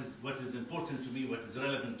relevant, what is important to me, what is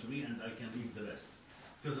relevant to me, and I can leave the rest.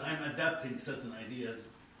 Because I'm adapting certain ideas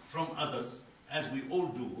from others, as we all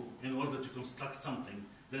do, in order to construct something.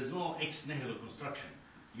 There's no ex nihilo construction.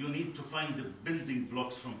 You need to find the building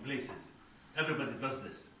blocks from places. Everybody does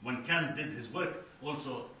this. When Kant did his work,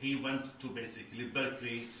 also he went to basically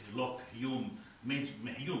Berkeley, Locke, Hume.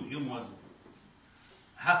 Hume was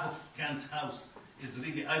half of Kant's house is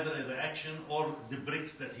really either a reaction or the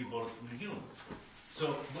bricks that he borrowed from Hume.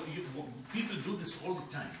 So people do this all the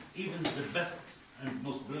time, even the best and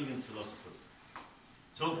most brilliant philosophers.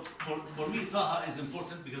 So for me, Taha is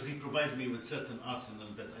important because he provides me with certain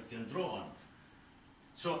arsenal that I can draw on.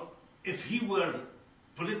 So if he were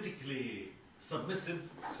politically submissive,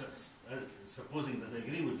 supposing that I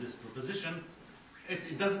agree with this proposition,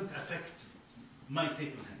 it doesn't affect my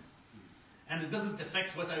take on him. And it doesn't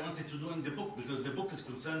affect what I wanted to do in the book, because the book is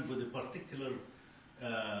concerned with a particular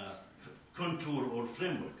contour or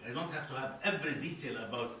framework. I don't have to have every detail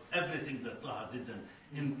about everything that Taha did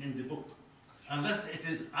in the book. Unless it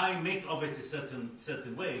is, I make of it a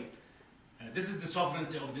certain way. This is the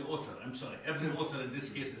sovereignty of the author. I'm sorry, every author in this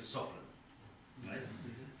case is sovereign. Right?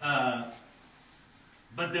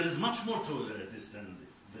 But there is much more to this than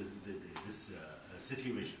this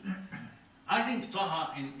situation. I think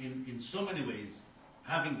Taha, in so many ways,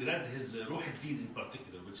 having read his Ruh al-Din in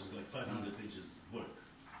particular, which is like 500 pages work,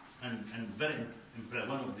 and very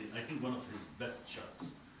one of his best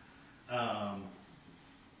shots.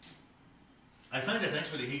 I find that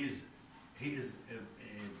actually he is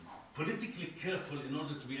politically careful in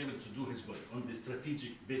order to be able to do his work on the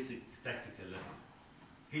strategic, basic, tactical level.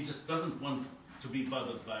 He just doesn't want to be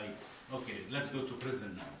bothered by, okay, let's go to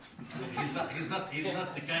prison now. He's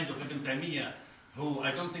not the kind of Ibn Taymiyyah who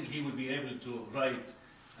I don't think he will be able to write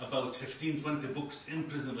about 15, 20 books in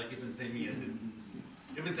prison like Ibn Taymiyyah did.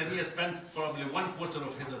 Ibn Taymiyyah spent probably 1/4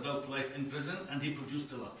 of his adult life in prison, and he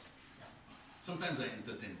produced a lot. Sometimes I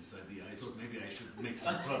entertain this idea. I thought maybe I should make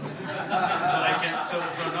some trouble,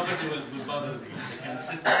 so nobody will bother me. I can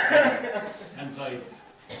sit and write.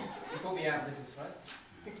 You put me out of business, right?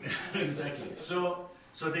 Exactly.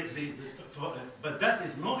 But that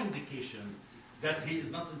is no indication that he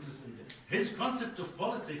is not interested in it. His concept of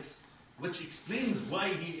politics, which explains why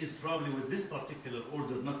he is probably with this particular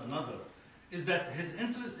order, not another, is that his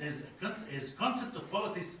interest, his concept of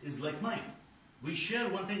politics is like mine. We share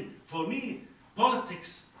one thing. For me,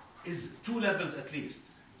 politics is 2 levels at least.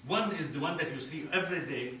 One is the one that you see every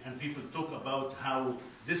day, and people talk about how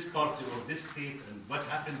this party or this state and what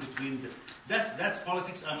happened between that's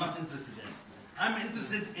politics I'm not interested in. I'm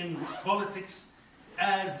interested in politics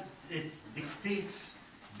as it dictates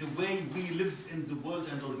the way we live in the world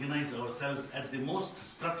and organize ourselves at the most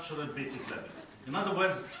structural, basic level. In other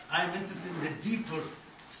words, I'm interested in the deeper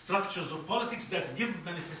structures of politics that give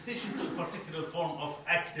manifestation to a particular form of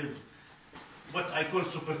active, what I call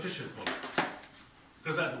superficial politics.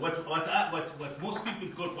 Because what most people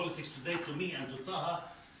call politics today, to me and to Taha,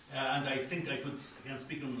 and I think I can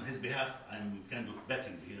speak on his behalf, I'm kind of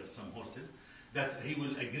betting here some horses, that he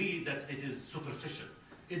will agree that it is superficial.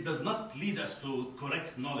 it does not lead us to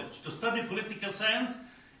correct knowledge. To study political science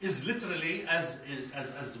is literally, as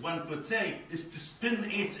one could say, is to spin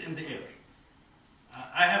eights in the air.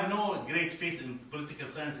 I have no great faith in political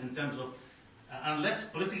science in terms of, unless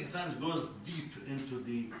political science goes deep into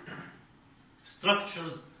the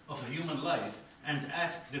structures of a human life and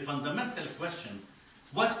ask the fundamental question,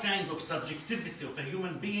 what kind of subjectivity of a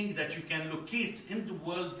human being that you can locate in the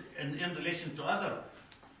world and in relation to other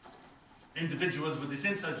individuals with the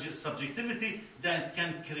same subjectivity that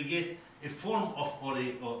can create a form of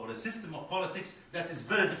or a system of politics that is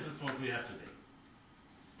very different from what we have today.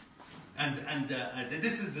 And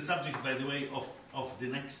this is the subject, by the way, of the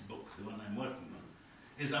next book, the one I'm working on,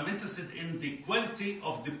 is I'm interested in the quality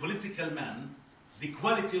of the political man,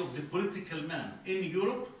 in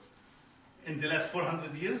Europe in the last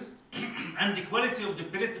 400 years, and the quality of the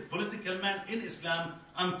political man in Islam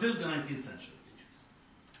until the 19th century.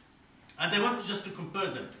 And I want just to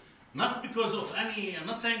compare them. Not because of any, I'm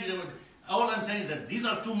not saying, all I'm saying is that these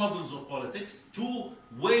are two models of politics, two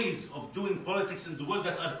ways of doing politics in the world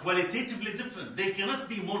that are qualitatively different. They cannot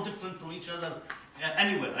be more different from each other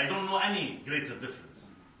anywhere. I don't know any greater difference.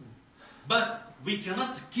 But we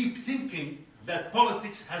cannot keep thinking that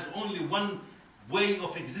politics has only one way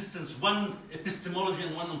of existence, one epistemology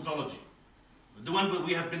and one ontology. The one that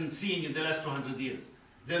we have been seeing in the last 200 years.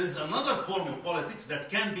 There is another form of politics that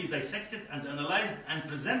can be dissected and analyzed and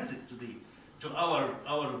presented to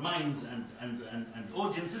our minds and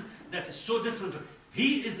audiences that is so different.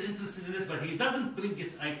 He is interested in this, but he doesn't bring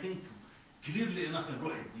it, I think, clearly enough in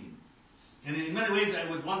Ruh al-Din. And in many ways, I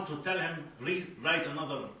would want to tell him, write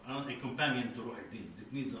a companion to Ruh al-Din.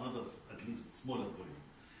 It needs another, at least smaller volume.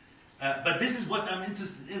 But this is what I'm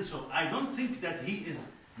interested in. So I don't think that he is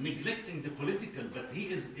neglecting the political, but he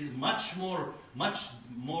is a much more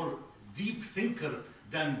deep thinker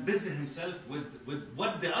than busy himself with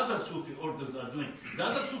what the other Sufi orders are doing. The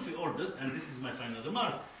other Sufi orders, and this is my final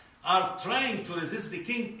remark, are trying to resist the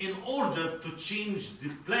king in order to change the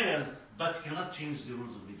players, but cannot change the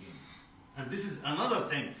rules of the game. And this is another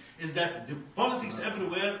thing, is that the politics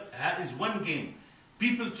everywhere is one game.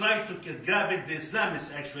 People try to grab it, the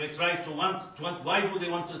Islamists actually try to want, why do they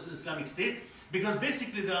want an Islamic state? Because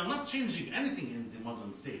basically they are not changing anything in the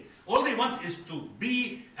modern state. All they want is to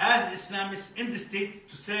be as Islamists in the state,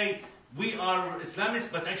 to say we are Islamists,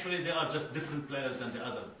 but actually they are just different players than the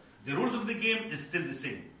others. The rules of the game is still the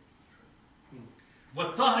same.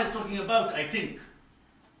 What Taha is talking about, I think,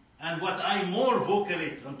 and what I more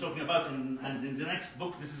vocally am talking about, and in the next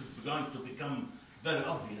book this is going to become very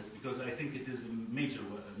obvious because I think it is a major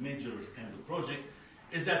kind of project,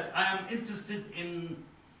 is that I am interested in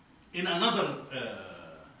another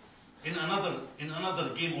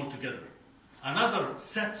game altogether, another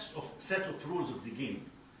set of rules of the game,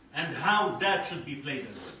 and how that should be played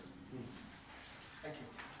as well. Thank you.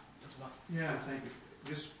 Dr. Bah. Yeah, thank you.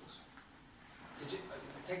 This,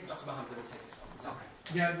 take Dr. Bah, then we'll take this on. Okay.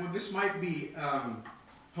 yeah, well, this might be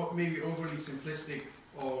maybe overly simplistic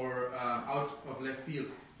or out of left field,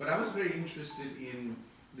 but I was very interested in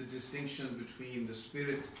the distinction between the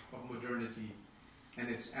spirit of modernity and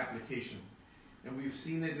its application. And we've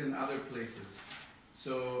seen it in other places.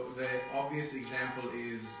 So the obvious example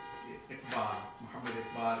is Iqbal, Muhammad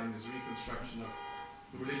Iqbal, in his reconstruction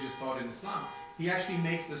of religious thought in Islam. He actually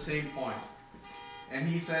makes the same point. And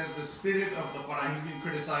he says the spirit of the Quran, he's been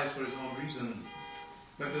criticized for his own reasons,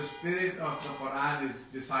 but the spirit of the Quran is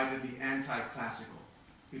decidedly anti-classical.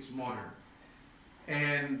 It's modern.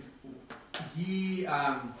 And he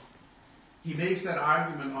makes that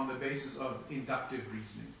argument on the basis of inductive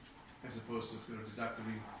reasoning, as opposed to deductive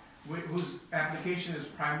reasoning, whose application is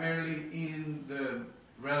primarily in the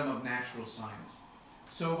realm of natural science.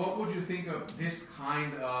 So what would you think of this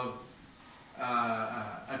kind of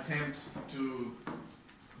attempt to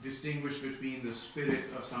distinguish between the spirit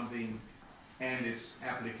of something and its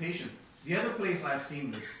application? The other place I've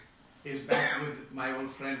seen this is back with my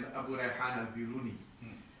old friend Abdurrahman al-Biruni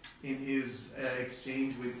in his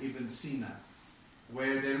exchange with Ibn Sina,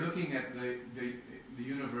 where they're looking at the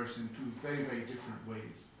universe in two very, very different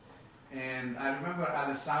ways. And I remember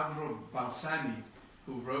Alessandro Bausani,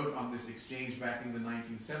 who wrote on this exchange back in the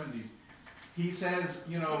 1970s, he says,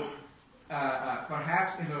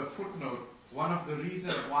 perhaps in a footnote, one of the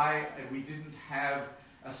reasons why we didn't have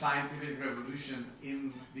a scientific revolution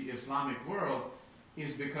in the Islamic world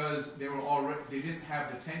is because they didn't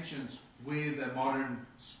have the tensions with a modern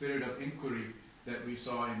spirit of inquiry that we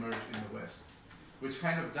saw emerge in the West, which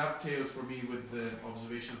kind of dovetails for me with the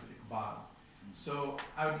observation of Iqbal. So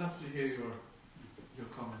I would love to hear your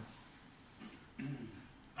comments.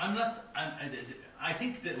 I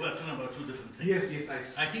think that we're talking about two different things. Yes, yes,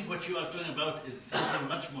 I think what you are talking about is something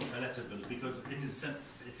much more palatable because it is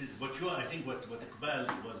what you are. I think what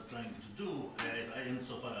Iqbal was trying to do,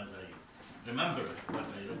 insofar as I remember what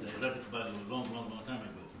I read Iqbal a long time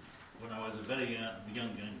ago, when I was a very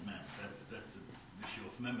young man. That's an issue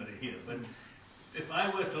of memory here. But if I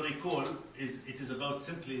were to recall, it is about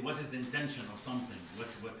simply what is the intention of something. What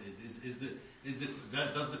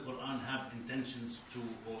does the Quran have intentions to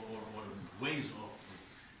or ways of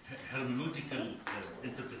hermeneutical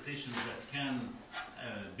interpretations that can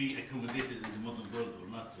be accommodated in the modern world or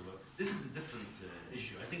not? This is a different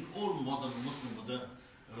issue. I think all modern Muslim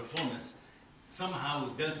reformists somehow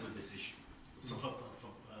dealt with this issue. So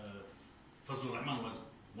Fazlur Rahman was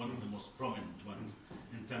one of the most prominent ones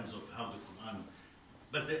in terms of how the Quran.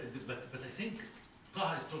 But I think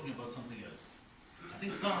Taha is talking about something else. I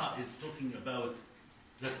think Taha is talking about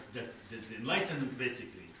that the Enlightenment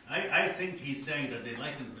basically. I think he's saying that the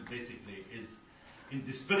Enlightenment basically is, in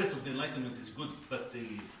the spirit of the Enlightenment is good, but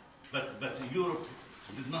Europe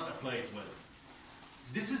did not apply it well.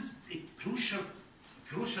 This is a crucial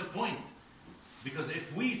point, because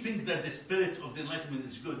if we think that the spirit of the Enlightenment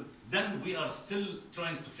is good, then we are still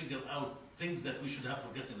trying to figure out things that we should have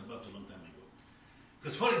forgotten about a long time ago.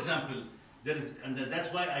 Because, for example, there is, and that's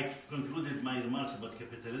why I concluded my remarks about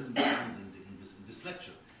capitalism in this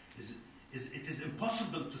lecture. It is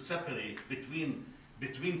impossible to separate between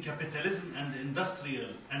capitalism and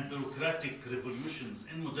industrial and bureaucratic revolutions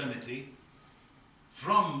in modernity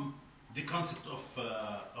from the concept of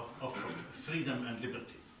freedom and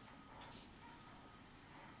liberty.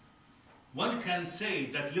 One can say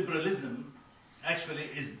that liberalism actually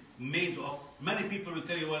is made of, many people will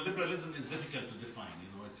tell you, well, liberalism is difficult to define,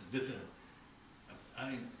 it's different.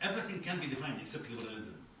 I mean, everything can be defined except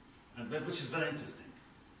liberalism, and which is very interesting.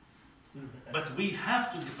 But we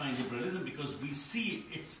have to define liberalism because we see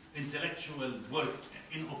its intellectual work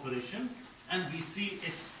in operation, and we see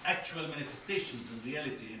its actual manifestations in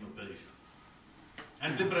reality in operation.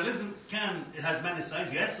 And liberalism it has many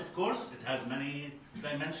sides, yes, of course, it has many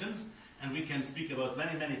dimensions, and we can speak about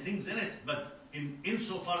many things in it, but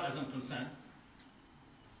insofar as I'm concerned,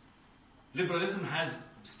 liberalism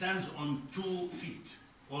stands on 2 feet,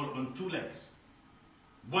 or on 2 legs.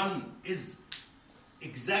 One is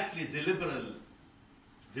exactly the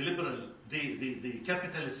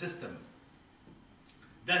capitalist system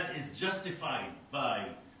that is justified by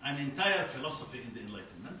an entire philosophy in the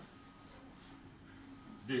Enlightenment.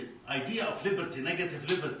 The idea of liberty, negative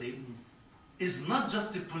liberty, is not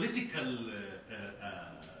just a political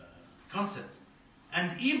concept.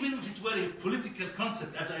 And even if it were a political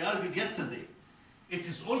concept, as I argued yesterday, it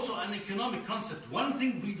is also an economic concept. One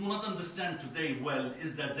thing we do not understand today well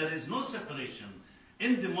is that there is no separation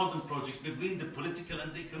in the modern project between the political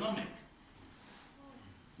and the economic.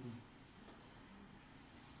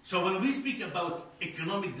 So when we speak about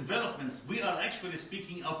economic developments, we are actually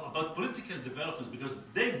speaking about political developments because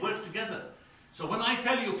they work together. So when I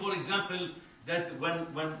tell you, for example, that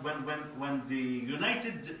when the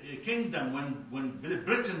United Kingdom, when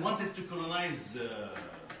Britain wanted to colonize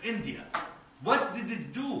India, what did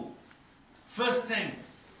it do? First thing,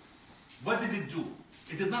 what did it do?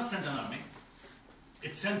 It did not send an army.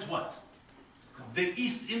 It sent what? The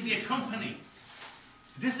East India Company.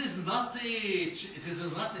 This is not a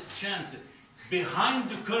chance. Behind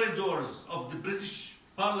the corridors of the British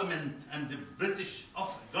Parliament and the British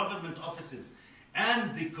government offices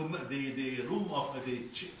and the room of the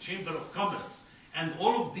Chamber of Commerce and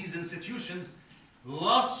all of these institutions,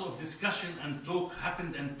 lots of discussion and talk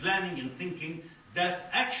happened, and planning and thinking that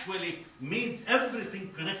actually made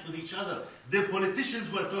everything connect with each other. The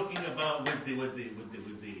politicians were talking about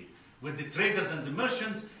with the traders and the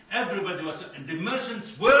merchants. Everybody was, and the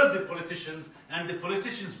merchants were the politicians, and the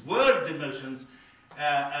politicians were the merchants.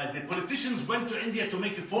 The politicians went to India to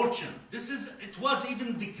make a fortune. It was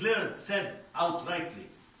even declared, said outrightly.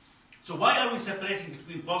 So why are we separating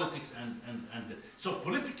between politics and so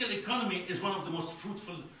political economy is one of the most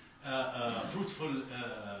fruitful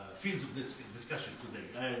fields of this discussion today.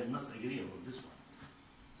 I must agree about this one.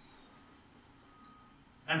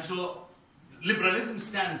 And so liberalism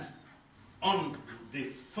stands on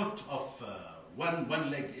the foot of one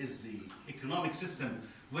leg is the economic system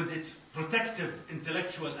with its protective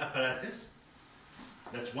intellectual apparatus.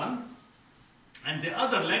 That's one. And the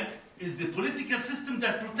other leg is the political system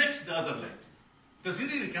that protects the other leg. Because you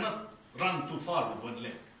really cannot run too far with one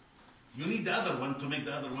leg. You need the other one to make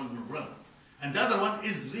the other one run. And the other one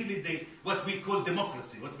is really what we call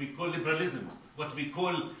democracy, what we call liberalism, what we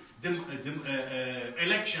call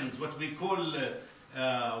elections, what we call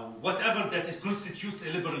whatever that constitutes a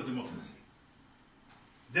liberal democracy.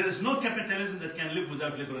 There is no capitalism that can live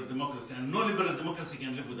without liberal democracy, and no liberal democracy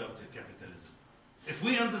can live without capitalism. If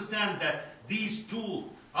we understand that these two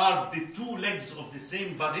are the two legs of the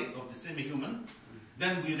same body, of the same human,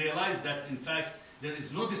 then we realize that, in fact, there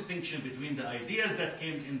is no distinction between the ideas that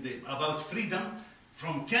came about freedom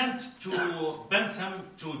from Kant to Bentham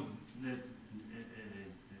to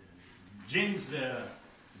James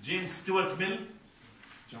Stuart Mill,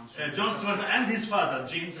 John Stuart, and his father,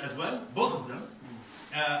 James, as well, both of them,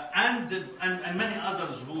 and many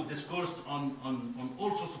others who discoursed on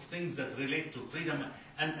all sorts of things that relate to freedom.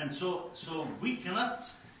 And so we cannot,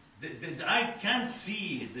 I can't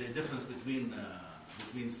see the difference between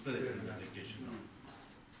spirit and application.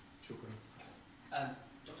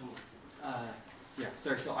 Dr. Moore. Yeah,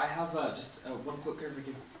 sorry, so I have just one quick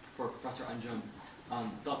clarification for Professor Anjum.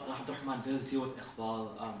 Dr. Abdurrahman does deal with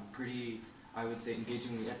Iqbal pretty, I would say,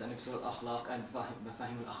 engagingly at the Nifs al-Akhlaq and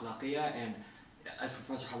Mafahim al-Akhlaqiyya, and as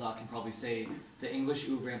Professor Hallaq can probably say, the English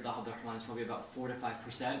oeuvre of Taha Abdurrahman is probably about 4 to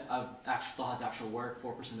 5% of Taha's actual work,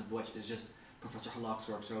 4% of which is just Professor Hallaq's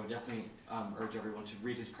work. So I would definitely urge everyone to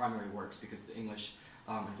read his primary works, because the English,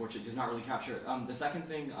 unfortunately, does not really capture it. The second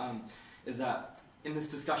thing is that in this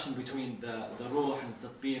discussion between the ruh and the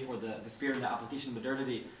tatbiq, or the spirit and the application of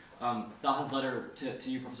modernity, Taha's letter to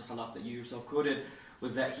you, Professor Hallaq, that you yourself quoted,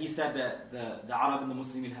 was that he said that the Arab and the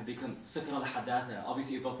Muslimin have become sukar al-hadatha,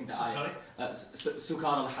 obviously evoking the ayah.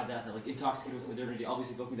 Sukar al-hadatha, like intoxicated with modernity,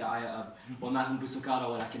 obviously evoking the ayah of وَمَا هُمْ بِسُكَارَ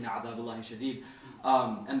وَلَكِنَّ عَذَابَ اللَّهِ شَدِيدٌ.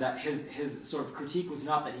 And that his sort of critique was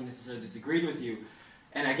not that he necessarily disagreed with you.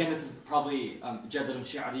 And again, this is probably jadalun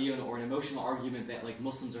shi'ariyun, or an emotional argument that like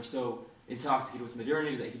Muslims are so intoxicated with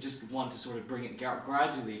modernity that he just wanted to sort of bring it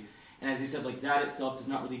gradually. And as you said, like that itself does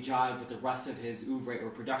not really jive with the rest of his oeuvre or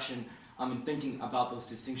production in thinking about those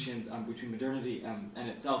distinctions between modernity and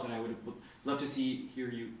itself. And I would love to hear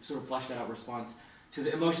you sort of flesh that out response to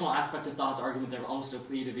the emotional aspect of Taha's argument. There almost a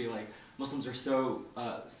plea to be like, Muslims are so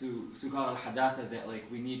sukar al-hadatha that like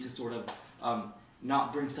we need to sort of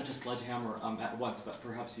not bring such a sledgehammer at once, but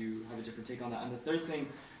perhaps you have a different take on that. And the third thing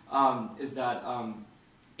is that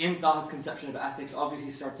in Taha's conception of ethics,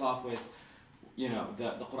 obviously starts off with, you know,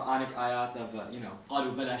 the Quranic ayat of,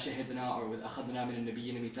 قَالُوا بَلَا شَهِدْنَا, or with أَخَذْنَا مِنَ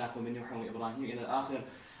النَّبِيِّينَ مِيثَاقًا مِنْ نُوحٍ وَإِبْرَاهِيمَ إِلَى الْآخِرِ.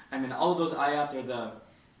 I mean, all of those ayat are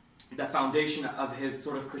the foundation of his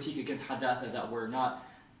sort of critique against hadatha, that we're not,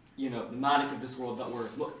 the malik of this world, but we're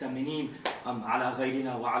mu'taminin ala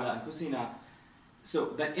ghayrina wa ala anfusina.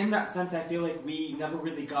 So that in that sense, I feel like we never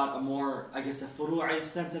really got a more, I guess, a furu'i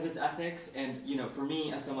sense of his ethics. And, for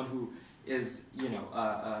me, as someone who is,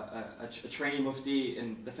 a trainee mufti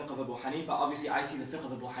in the fiqh of Abu Hanifa, obviously I see the fiqh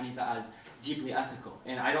of Abu Hanifa as deeply ethical.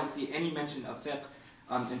 And I don't see any mention of fiqh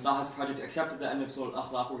in Taha's project, except at the end of Surah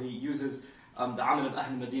Al-Akhlaq, where he uses the amal of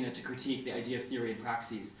Ahl Medina to critique the idea of theory and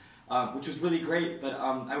praxis, which was really great. But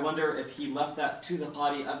I wonder if he left that to the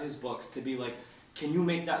qari of his books to be like, can you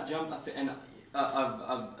make that jump and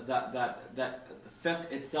that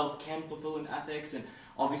fiqh itself can fulfill in ethics? And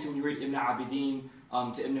obviously when you read Ibn Abidin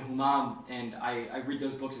to Ibn Humam, and I read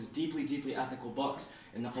those books as deeply, deeply ethical books,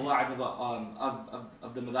 and the qawa'id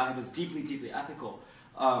of the madhahib is deeply, deeply ethical.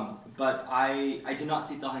 But I did not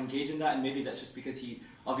see Taha engage in that, and maybe that's just because he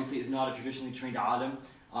obviously is not a traditionally trained alim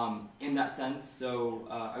in that sense. So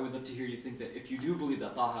I would love to hear you think that if you do believe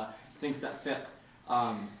that Taha thinks that fiqh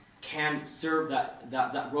can serve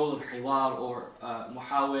that role of hiwar or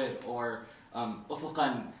muhawir or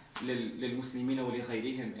ufuqan للمسلمين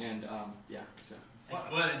ولغيرهم, and so.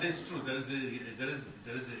 Well, it is true. There is an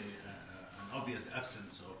obvious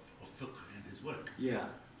absence of fiqh in his work. Yeah.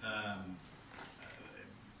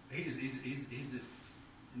 He's a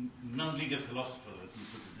non-legal philosopher, let me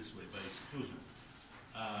put it this way, by exclusion.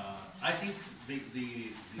 I think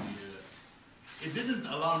it didn't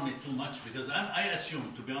alarm me too much, because I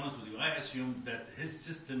assume, to be honest with you, that his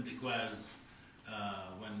system requires,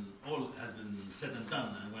 when all has been said and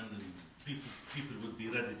done, and when people would be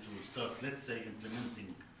ready to start, let's say,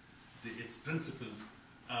 implementing its principles,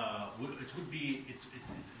 it would be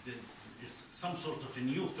some sort of a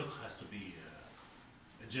new fiqh has to be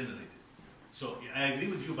generated. So I agree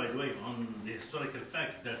with you, by the way, on the historical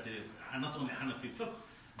fact that not only Hanafi fiqh,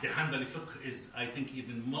 the Hanbali fiqh is, I think,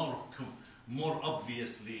 even more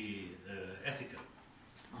obviously ethical.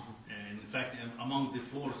 And in fact, among the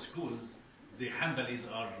four schools, the Hanbalis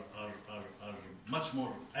are much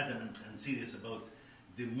more adamant and serious about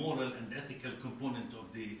the moral and ethical component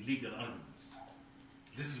of the legal arguments.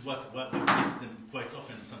 This is what makes them quite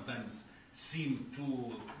often sometimes seem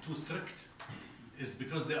too strict, is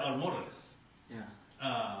because they are moralists. Yeah.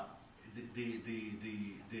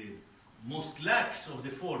 The most lax of the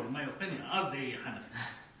four, in my opinion, are the Hanafi.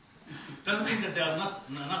 Doesn't mean that they are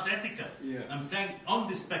not ethical. Yeah. I'm saying on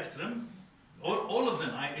the spectrum, all of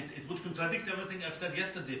them, it would contradict everything I've said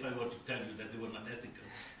yesterday if I were to tell you that they were not ethical.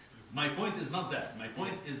 My point is not that. My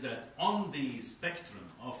point is that on the spectrum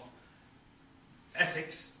of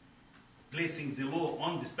ethics, placing the law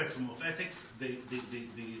on the spectrum of ethics, the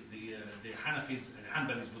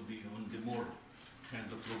Hanbalis would be on the more kind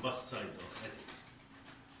of robust side of ethics.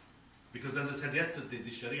 Because as I said yesterday,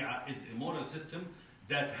 the Sharia is a moral system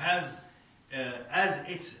that has, as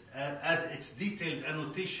its detailed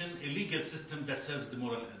annotation, a legal system that serves the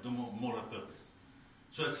moral purpose.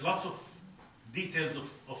 So it's lots of details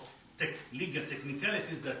of legal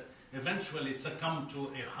technicalities that eventually succumb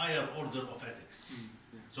to a higher order of ethics.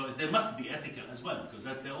 So they must be ethical as well, because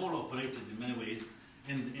they're all operated in many ways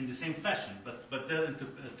in the same fashion. But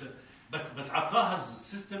Taha's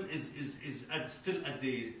system is still at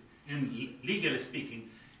the, legally speaking,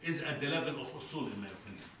 is at the level of usul, in my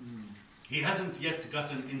opinion. He hasn't yet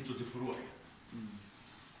gotten into the furu' yet.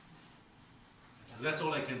 So that's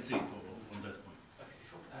all I can say on that point.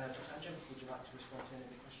 Okay, Dr. Anjum, would you like to respond to any of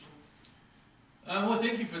the questions? Well,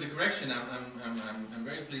 thank you for the correction. I'm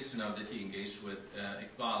very pleased to know that he engaged with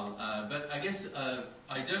Iqbal. But I guess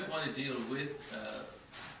I don't want to deal with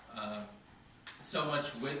so much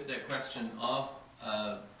with the question of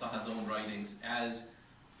Taha's own writings as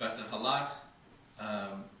Professor Hallaq's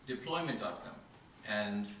deployment of them.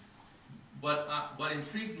 And what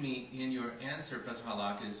intrigued me in your answer, Professor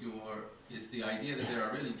Hallaq, is the idea that there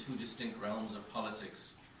are really two distinct realms of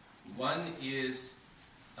politics. One is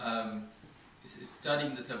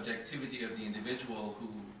studying the subjectivity of the individual who,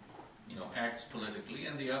 acts politically,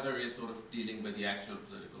 and the other is sort of dealing with the actual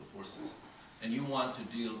political forces. And you want to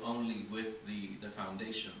deal only with the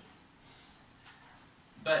foundation.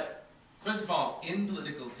 But first of all, in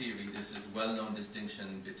political theory, this is a well-known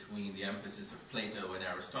distinction between the emphasis of Plato and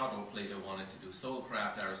Aristotle. Plato wanted to do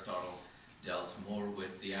soulcraft. Aristotle dealt more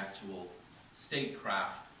with the actual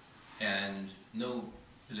statecraft and no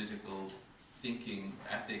political thinking,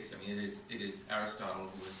 ethics. I mean, it is Aristotle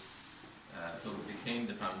who was sort of became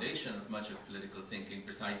the foundation of much of political thinking,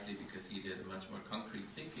 precisely because he did a much more concrete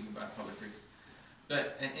thinking about politics.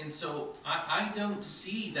 But and so I don't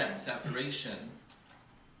see that separation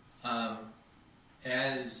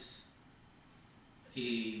as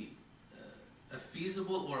a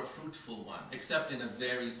feasible or a fruitful one, except in a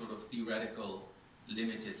very sort of theoretical,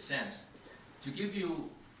 limited sense. To give you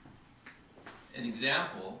an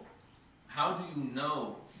example, how do you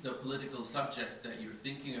know the political subject that you're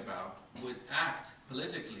thinking about would act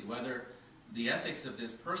politically, whether the ethics of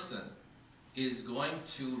this person is going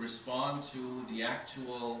to respond to the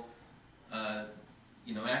actual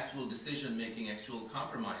actual decision-making, actual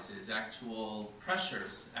compromises, actual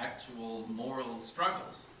pressures, actual moral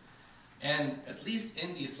struggles. And at least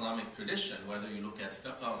in the Islamic tradition, whether you look at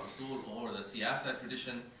fiqh or usul or the siyasa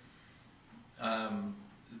tradition,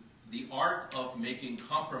 the art of making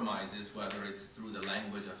compromises, whether it's through the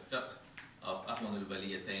language of fiqh, of ahwan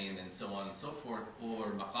al-baliyatayn and so on and so forth,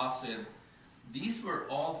 or maqasid, these were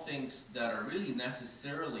all things that are really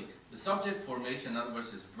necessarily, the subject formation, in other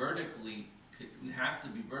words, has to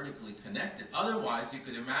be vertically connected. Otherwise, you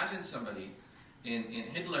could imagine somebody in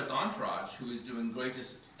Hitler's entourage who is doing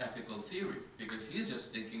greatest ethical theory, because he's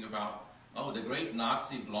just thinking about, oh, the great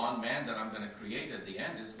Nazi blonde man that I'm going to create at the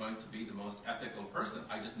end is going to be the most ethical person.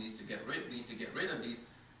 I just need to get rid of these,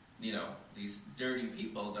 these dirty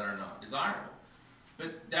people that are not desirable.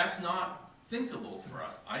 But that's not thinkable for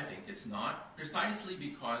us. I think it's not, precisely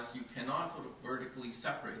because you cannot sort of vertically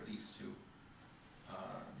separate these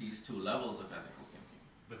two levels of ethical thinking.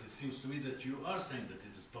 But it seems to me that you are saying that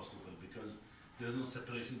it is possible because there's no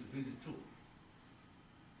separation between the two.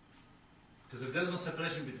 Because if there's no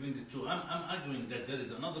separation between the two, I'm arguing that there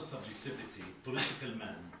is another subjectivity, political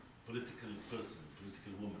man, political person,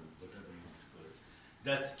 political woman, whatever you want to call it,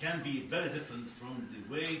 that can be very different from the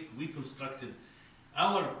way we constructed.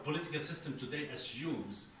 Our political system today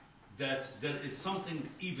assumes that there is something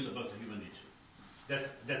evil about the human nature,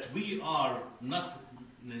 that we are not,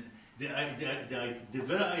 the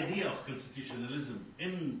very idea of constitutionalism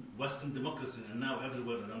in Western democracy and now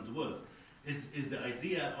everywhere around the world is the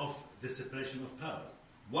idea of the separation of powers.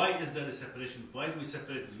 Why is there a separation? Why do we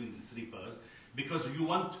separate between the three powers? Because you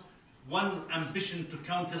want one ambition to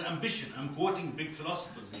counter ambition. I'm quoting big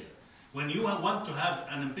philosophers here. When you want to have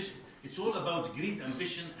an ambition, it's all about greed,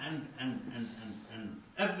 ambition, and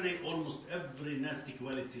almost every nasty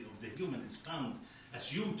quality of the human is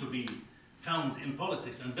assumed to be found in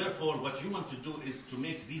politics, and therefore what you want to do is to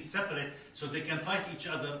make these separate so they can fight each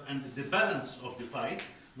other, and the balance of the fight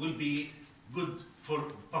will be good for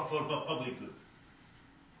public good.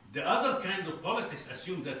 The other kind of politics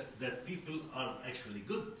assume that people are actually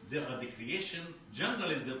good. They are the creation.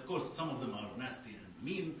 Generally, of course, some of them are nasty and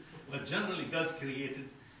mean, but generally God created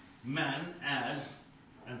man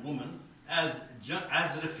and woman as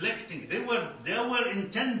reflecting. They were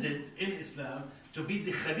intended in Islam to be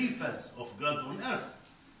the khalifas of God on earth.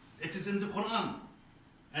 It is in the Quran.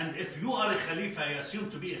 And if you are a khalifa, you assume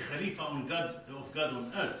to be a khalifa of God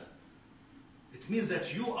on earth. It means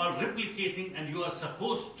that you are replicating and you are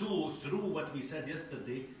supposed to, through what we said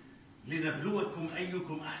yesterday, لِنَبْلُوَكُمْ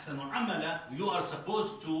أَيُّكُمْ أَحْسَنُ عَمَلًا, you are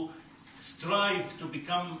supposed to strive to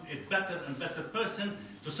become a better and better person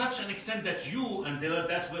to such an extent that you, and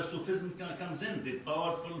that's where Sufism comes in, the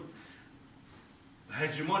powerful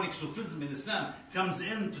hegemonic Sufism in Islam comes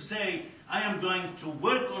in to say, I am going to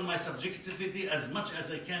work on my subjectivity as much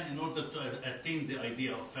as I can in order to attain the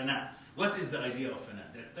idea of fana. What is the idea of fana?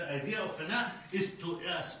 The idea of fana is to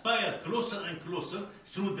aspire closer and closer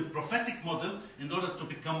through the prophetic model in order to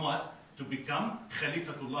become what? To become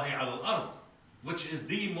Khalifatullah ala al-ard, which is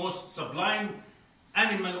the most sublime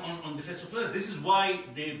animal on the face of earth. This is why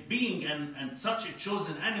the being and such a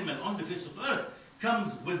chosen animal on the face of earth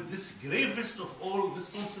comes with this gravest of all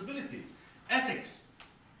responsibilities, ethics.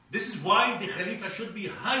 This is why the Khalifa should be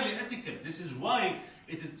highly ethical. This is why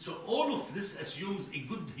it is. So all of this assumes a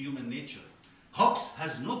good human nature. Hobbes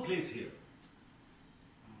has no place here.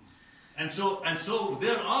 And so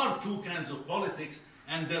there are two kinds of politics,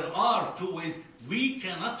 and there are two ways. We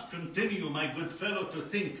cannot continue, my good fellow, to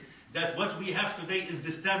think that what we have today is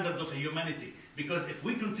the standard of humanity. Because if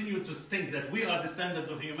we continue to think that we are the standard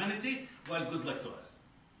of humanity, well, good luck to us.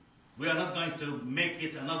 We are not going to make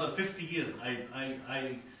it another 50 years.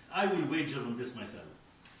 I will wager on this myself.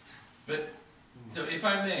 But, so if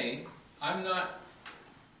I may, I'm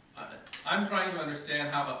trying to understand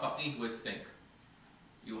how a faqih would think.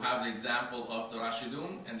 You have the example of the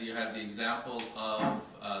Rashidun, and you have the example of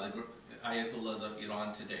the Ayatollahs of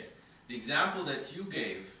Iran today. The example that you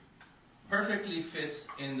gave perfectly fits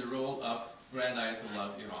in the role of Grand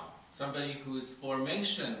Ayatollah of Iran. Somebody whose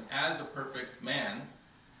formation as the perfect man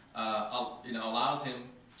allows him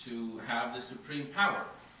to have the supreme power.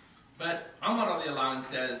 But Umar radiallahu anh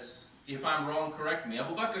says, if I'm wrong, correct me.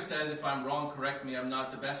 Abu Bakr says, if I'm wrong, correct me, I'm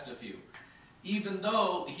not the best of you. Even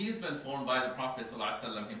though he's been formed by the Prophet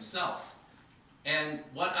ﷺ himself. And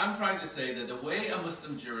what I'm trying to say, that the way a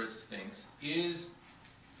Muslim jurist thinks is,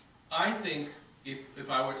 I think, if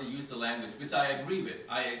I were to use the language, which I agree with,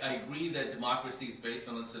 I agree that democracy is based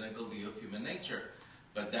on a cynical view of human nature.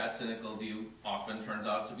 But that cynical view often turns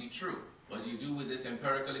out to be true. What do you do with this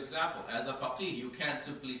empirical example? As a faqih, you can't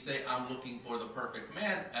simply say, I'm looking for the perfect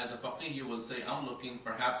man. As a faqih, you will say, I'm looking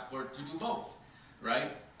perhaps to do both,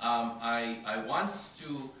 right? I want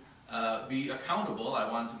to be accountable. I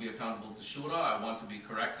want to be accountable to shura. I want to be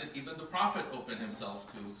corrected. Even the Prophet opened himself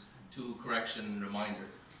to correction and reminder.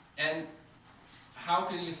 And how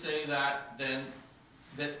can you say that then,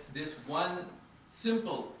 that this one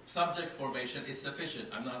simple subject formation is sufficient?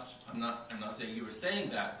 I'm not saying you were saying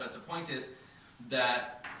that, but the point is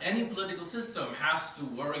that any political system has to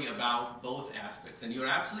worry about both aspects. And you're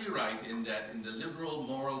absolutely right in that in the liberal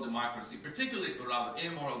moral democracy, particularly, or rather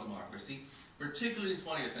immoral democracy, particularly in the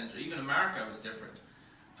 20th century, even America was different,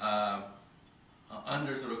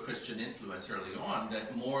 under sort of Christian influence early on, that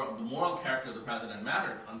the moral character of the president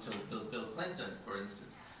mattered until Bill Clinton, for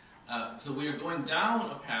instance. So we are going down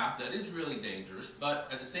a path that is really dangerous, but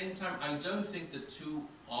at the same time, I don't think the two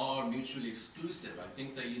are mutually exclusive. I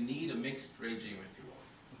think that you need a mixed regime, if you will.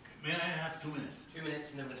 Okay. May I have 2 minutes? 2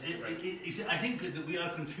 minutes and then we'll take a break. I think that we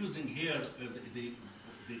are confusing here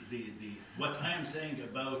what I am saying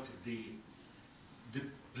about the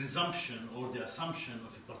presumption or the assumption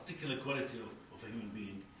of a particular quality of a human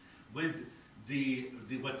being with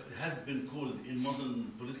what has been called in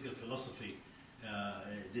modern political philosophy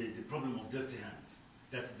the problem of dirty hands.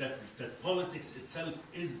 That politics itself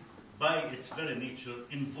is, by its very nature,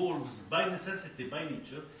 involves, by necessity, by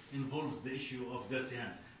nature, involves the issue of dirty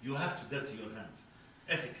hands. You have to dirty your hands,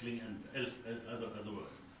 ethically and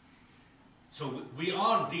otherwise. So we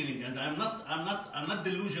are dealing, and I'm not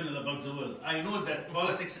delusional about the world. I know that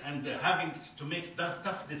politics and having to make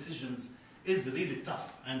tough decisions is really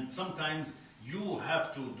tough, and sometimes you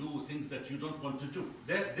have to do things that you don't want to do.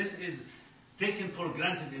 This is taken for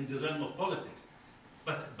granted in the realm of politics.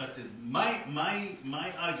 But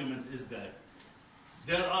my argument is that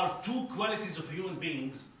there are two qualities of human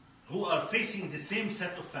beings who are facing the same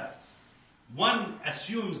set of facts. One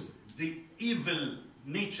assumes the evil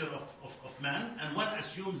nature of man, and one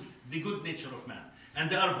assumes the good nature of man. And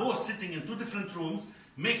they are both sitting in two different rooms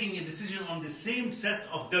making a decision on the same set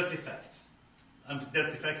of dirty facts.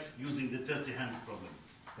 dirty facts using the dirty hand problem,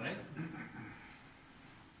 right?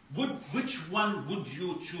 Which one would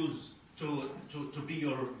you choose to be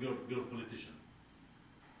your politician?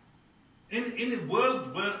 In a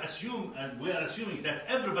world where we are assuming that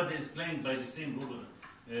everybody is playing by the same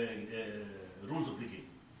rules of the game,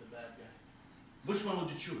 The bad guy. which one would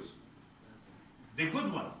you choose? The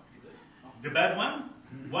good one. The bad one?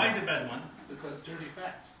 Why the bad one? Because dirty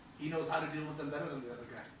facts. He knows how to deal with them better than the other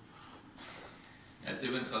guy. That's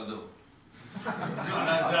Ibn Khaldun. No,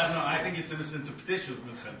 I think it's a misinterpretation of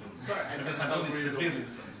Ibn Khaldun. Sorry, Ibn Khaldun is severely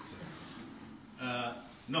misunderstood.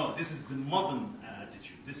 No, this is the modern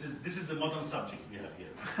attitude. This is a modern subject we have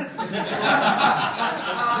here.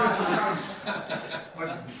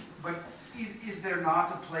 But is there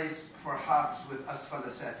not a place for hubs with Asfal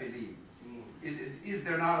Safilin? Is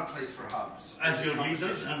there not a place for hubs? As your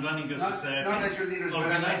leaders and running your society? Not as your leaders,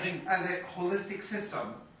 organizing. but as a holistic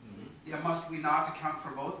system. Yeah, must we not account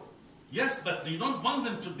for both? Yes, but you don't want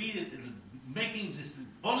them to be making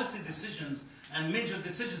policy decisions and major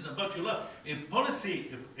decisions about your life.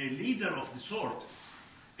 A leader of the sort,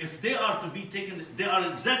 if they are to be taken, they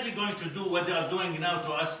are exactly going to do what they are doing now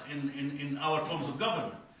to us in our forms of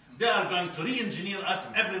government. They are going to re-engineer us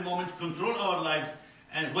every moment, control our lives,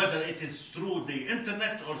 and whether it is through the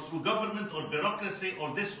internet or through government or bureaucracy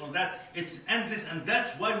or this or that, it's endless, and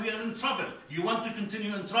that's why we are in trouble. You want to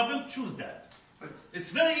continue in trouble? Choose that. It's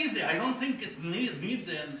very easy. I don't think it needs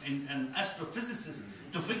an astrophysicist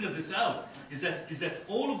to figure this out. Is that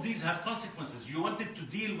all of these have consequences? You wanted to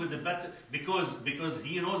deal with the better because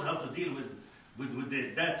he knows how to deal with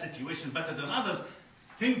that situation better than others.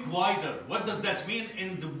 Think wider. What does that mean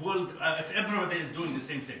in the world if everybody is doing the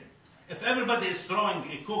same thing? If everybody is throwing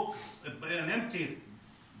an empty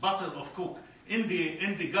bottle of Coke in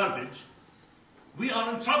the garbage, we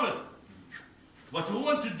are in trouble. What we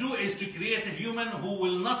want to do is to create a human who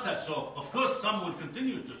will not have. So, of course, some will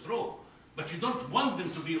continue to throw, but you don't want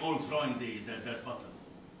them to be all throwing that bottle.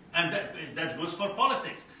 And that goes for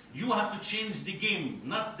politics. You have to change the game,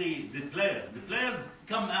 not the players. The players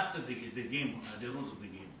come after the game, the rules of the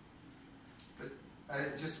game.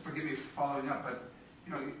 But just forgive me for following up, but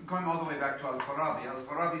going all the way back to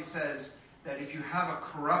Al-Farabi says that if you have a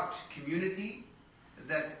corrupt community,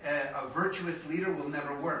 that a virtuous leader will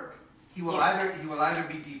never work. He will either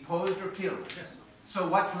be deposed or killed. Yes. So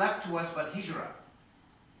what's left to us but hijrah?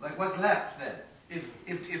 Like what's left then?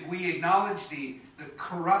 If we acknowledge the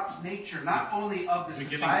corrupt nature not only of the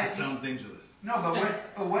society. Beginning to sound dangerous. No,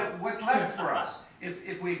 but what's left for us?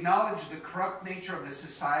 If we acknowledge the corrupt nature of the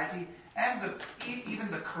society and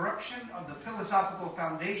even the corruption of the philosophical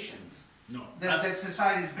foundations that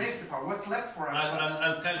society is based upon, what's left for us?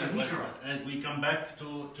 I'll tell you. And we come back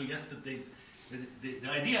to yesterday's. The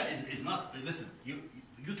idea is not, listen,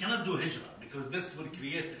 you cannot do hijrah because this will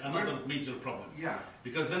create another major problem. Yeah.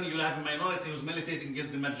 Because then you'll have a minority who's militating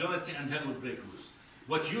against the majority and hell will break loose.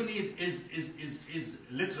 What you need is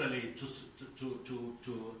literally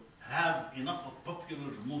to have enough of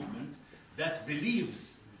popular movement that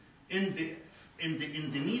believes in the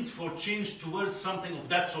need for change towards something of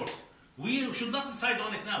that sort. We should not decide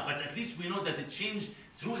on it now, but at least we know that a change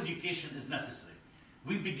through education is necessary.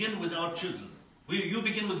 We begin with our children. You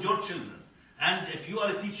begin with your children. And if you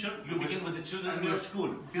are a teacher, you begin with the children in your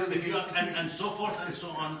school. And so forth and so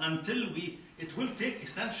on until it will take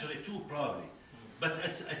essentially two probably. But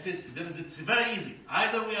it's very easy.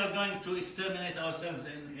 Either we are going to exterminate ourselves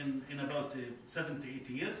in about 70,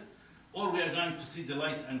 80 years, or we are going to see the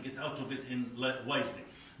light and get out of it wisely.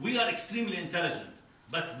 We are extremely intelligent,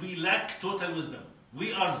 but we lack total wisdom.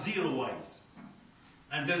 We are zero wise.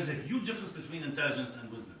 And there is a huge difference between intelligence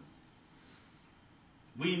and wisdom.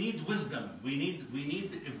 We need wisdom. We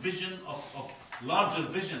need a vision of larger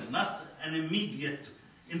vision, not an immediate,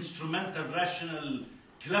 instrumental, rational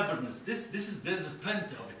cleverness. There's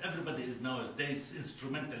plenty of it. Everybody is nowadays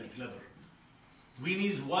instrumentally clever. We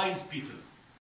need wise people.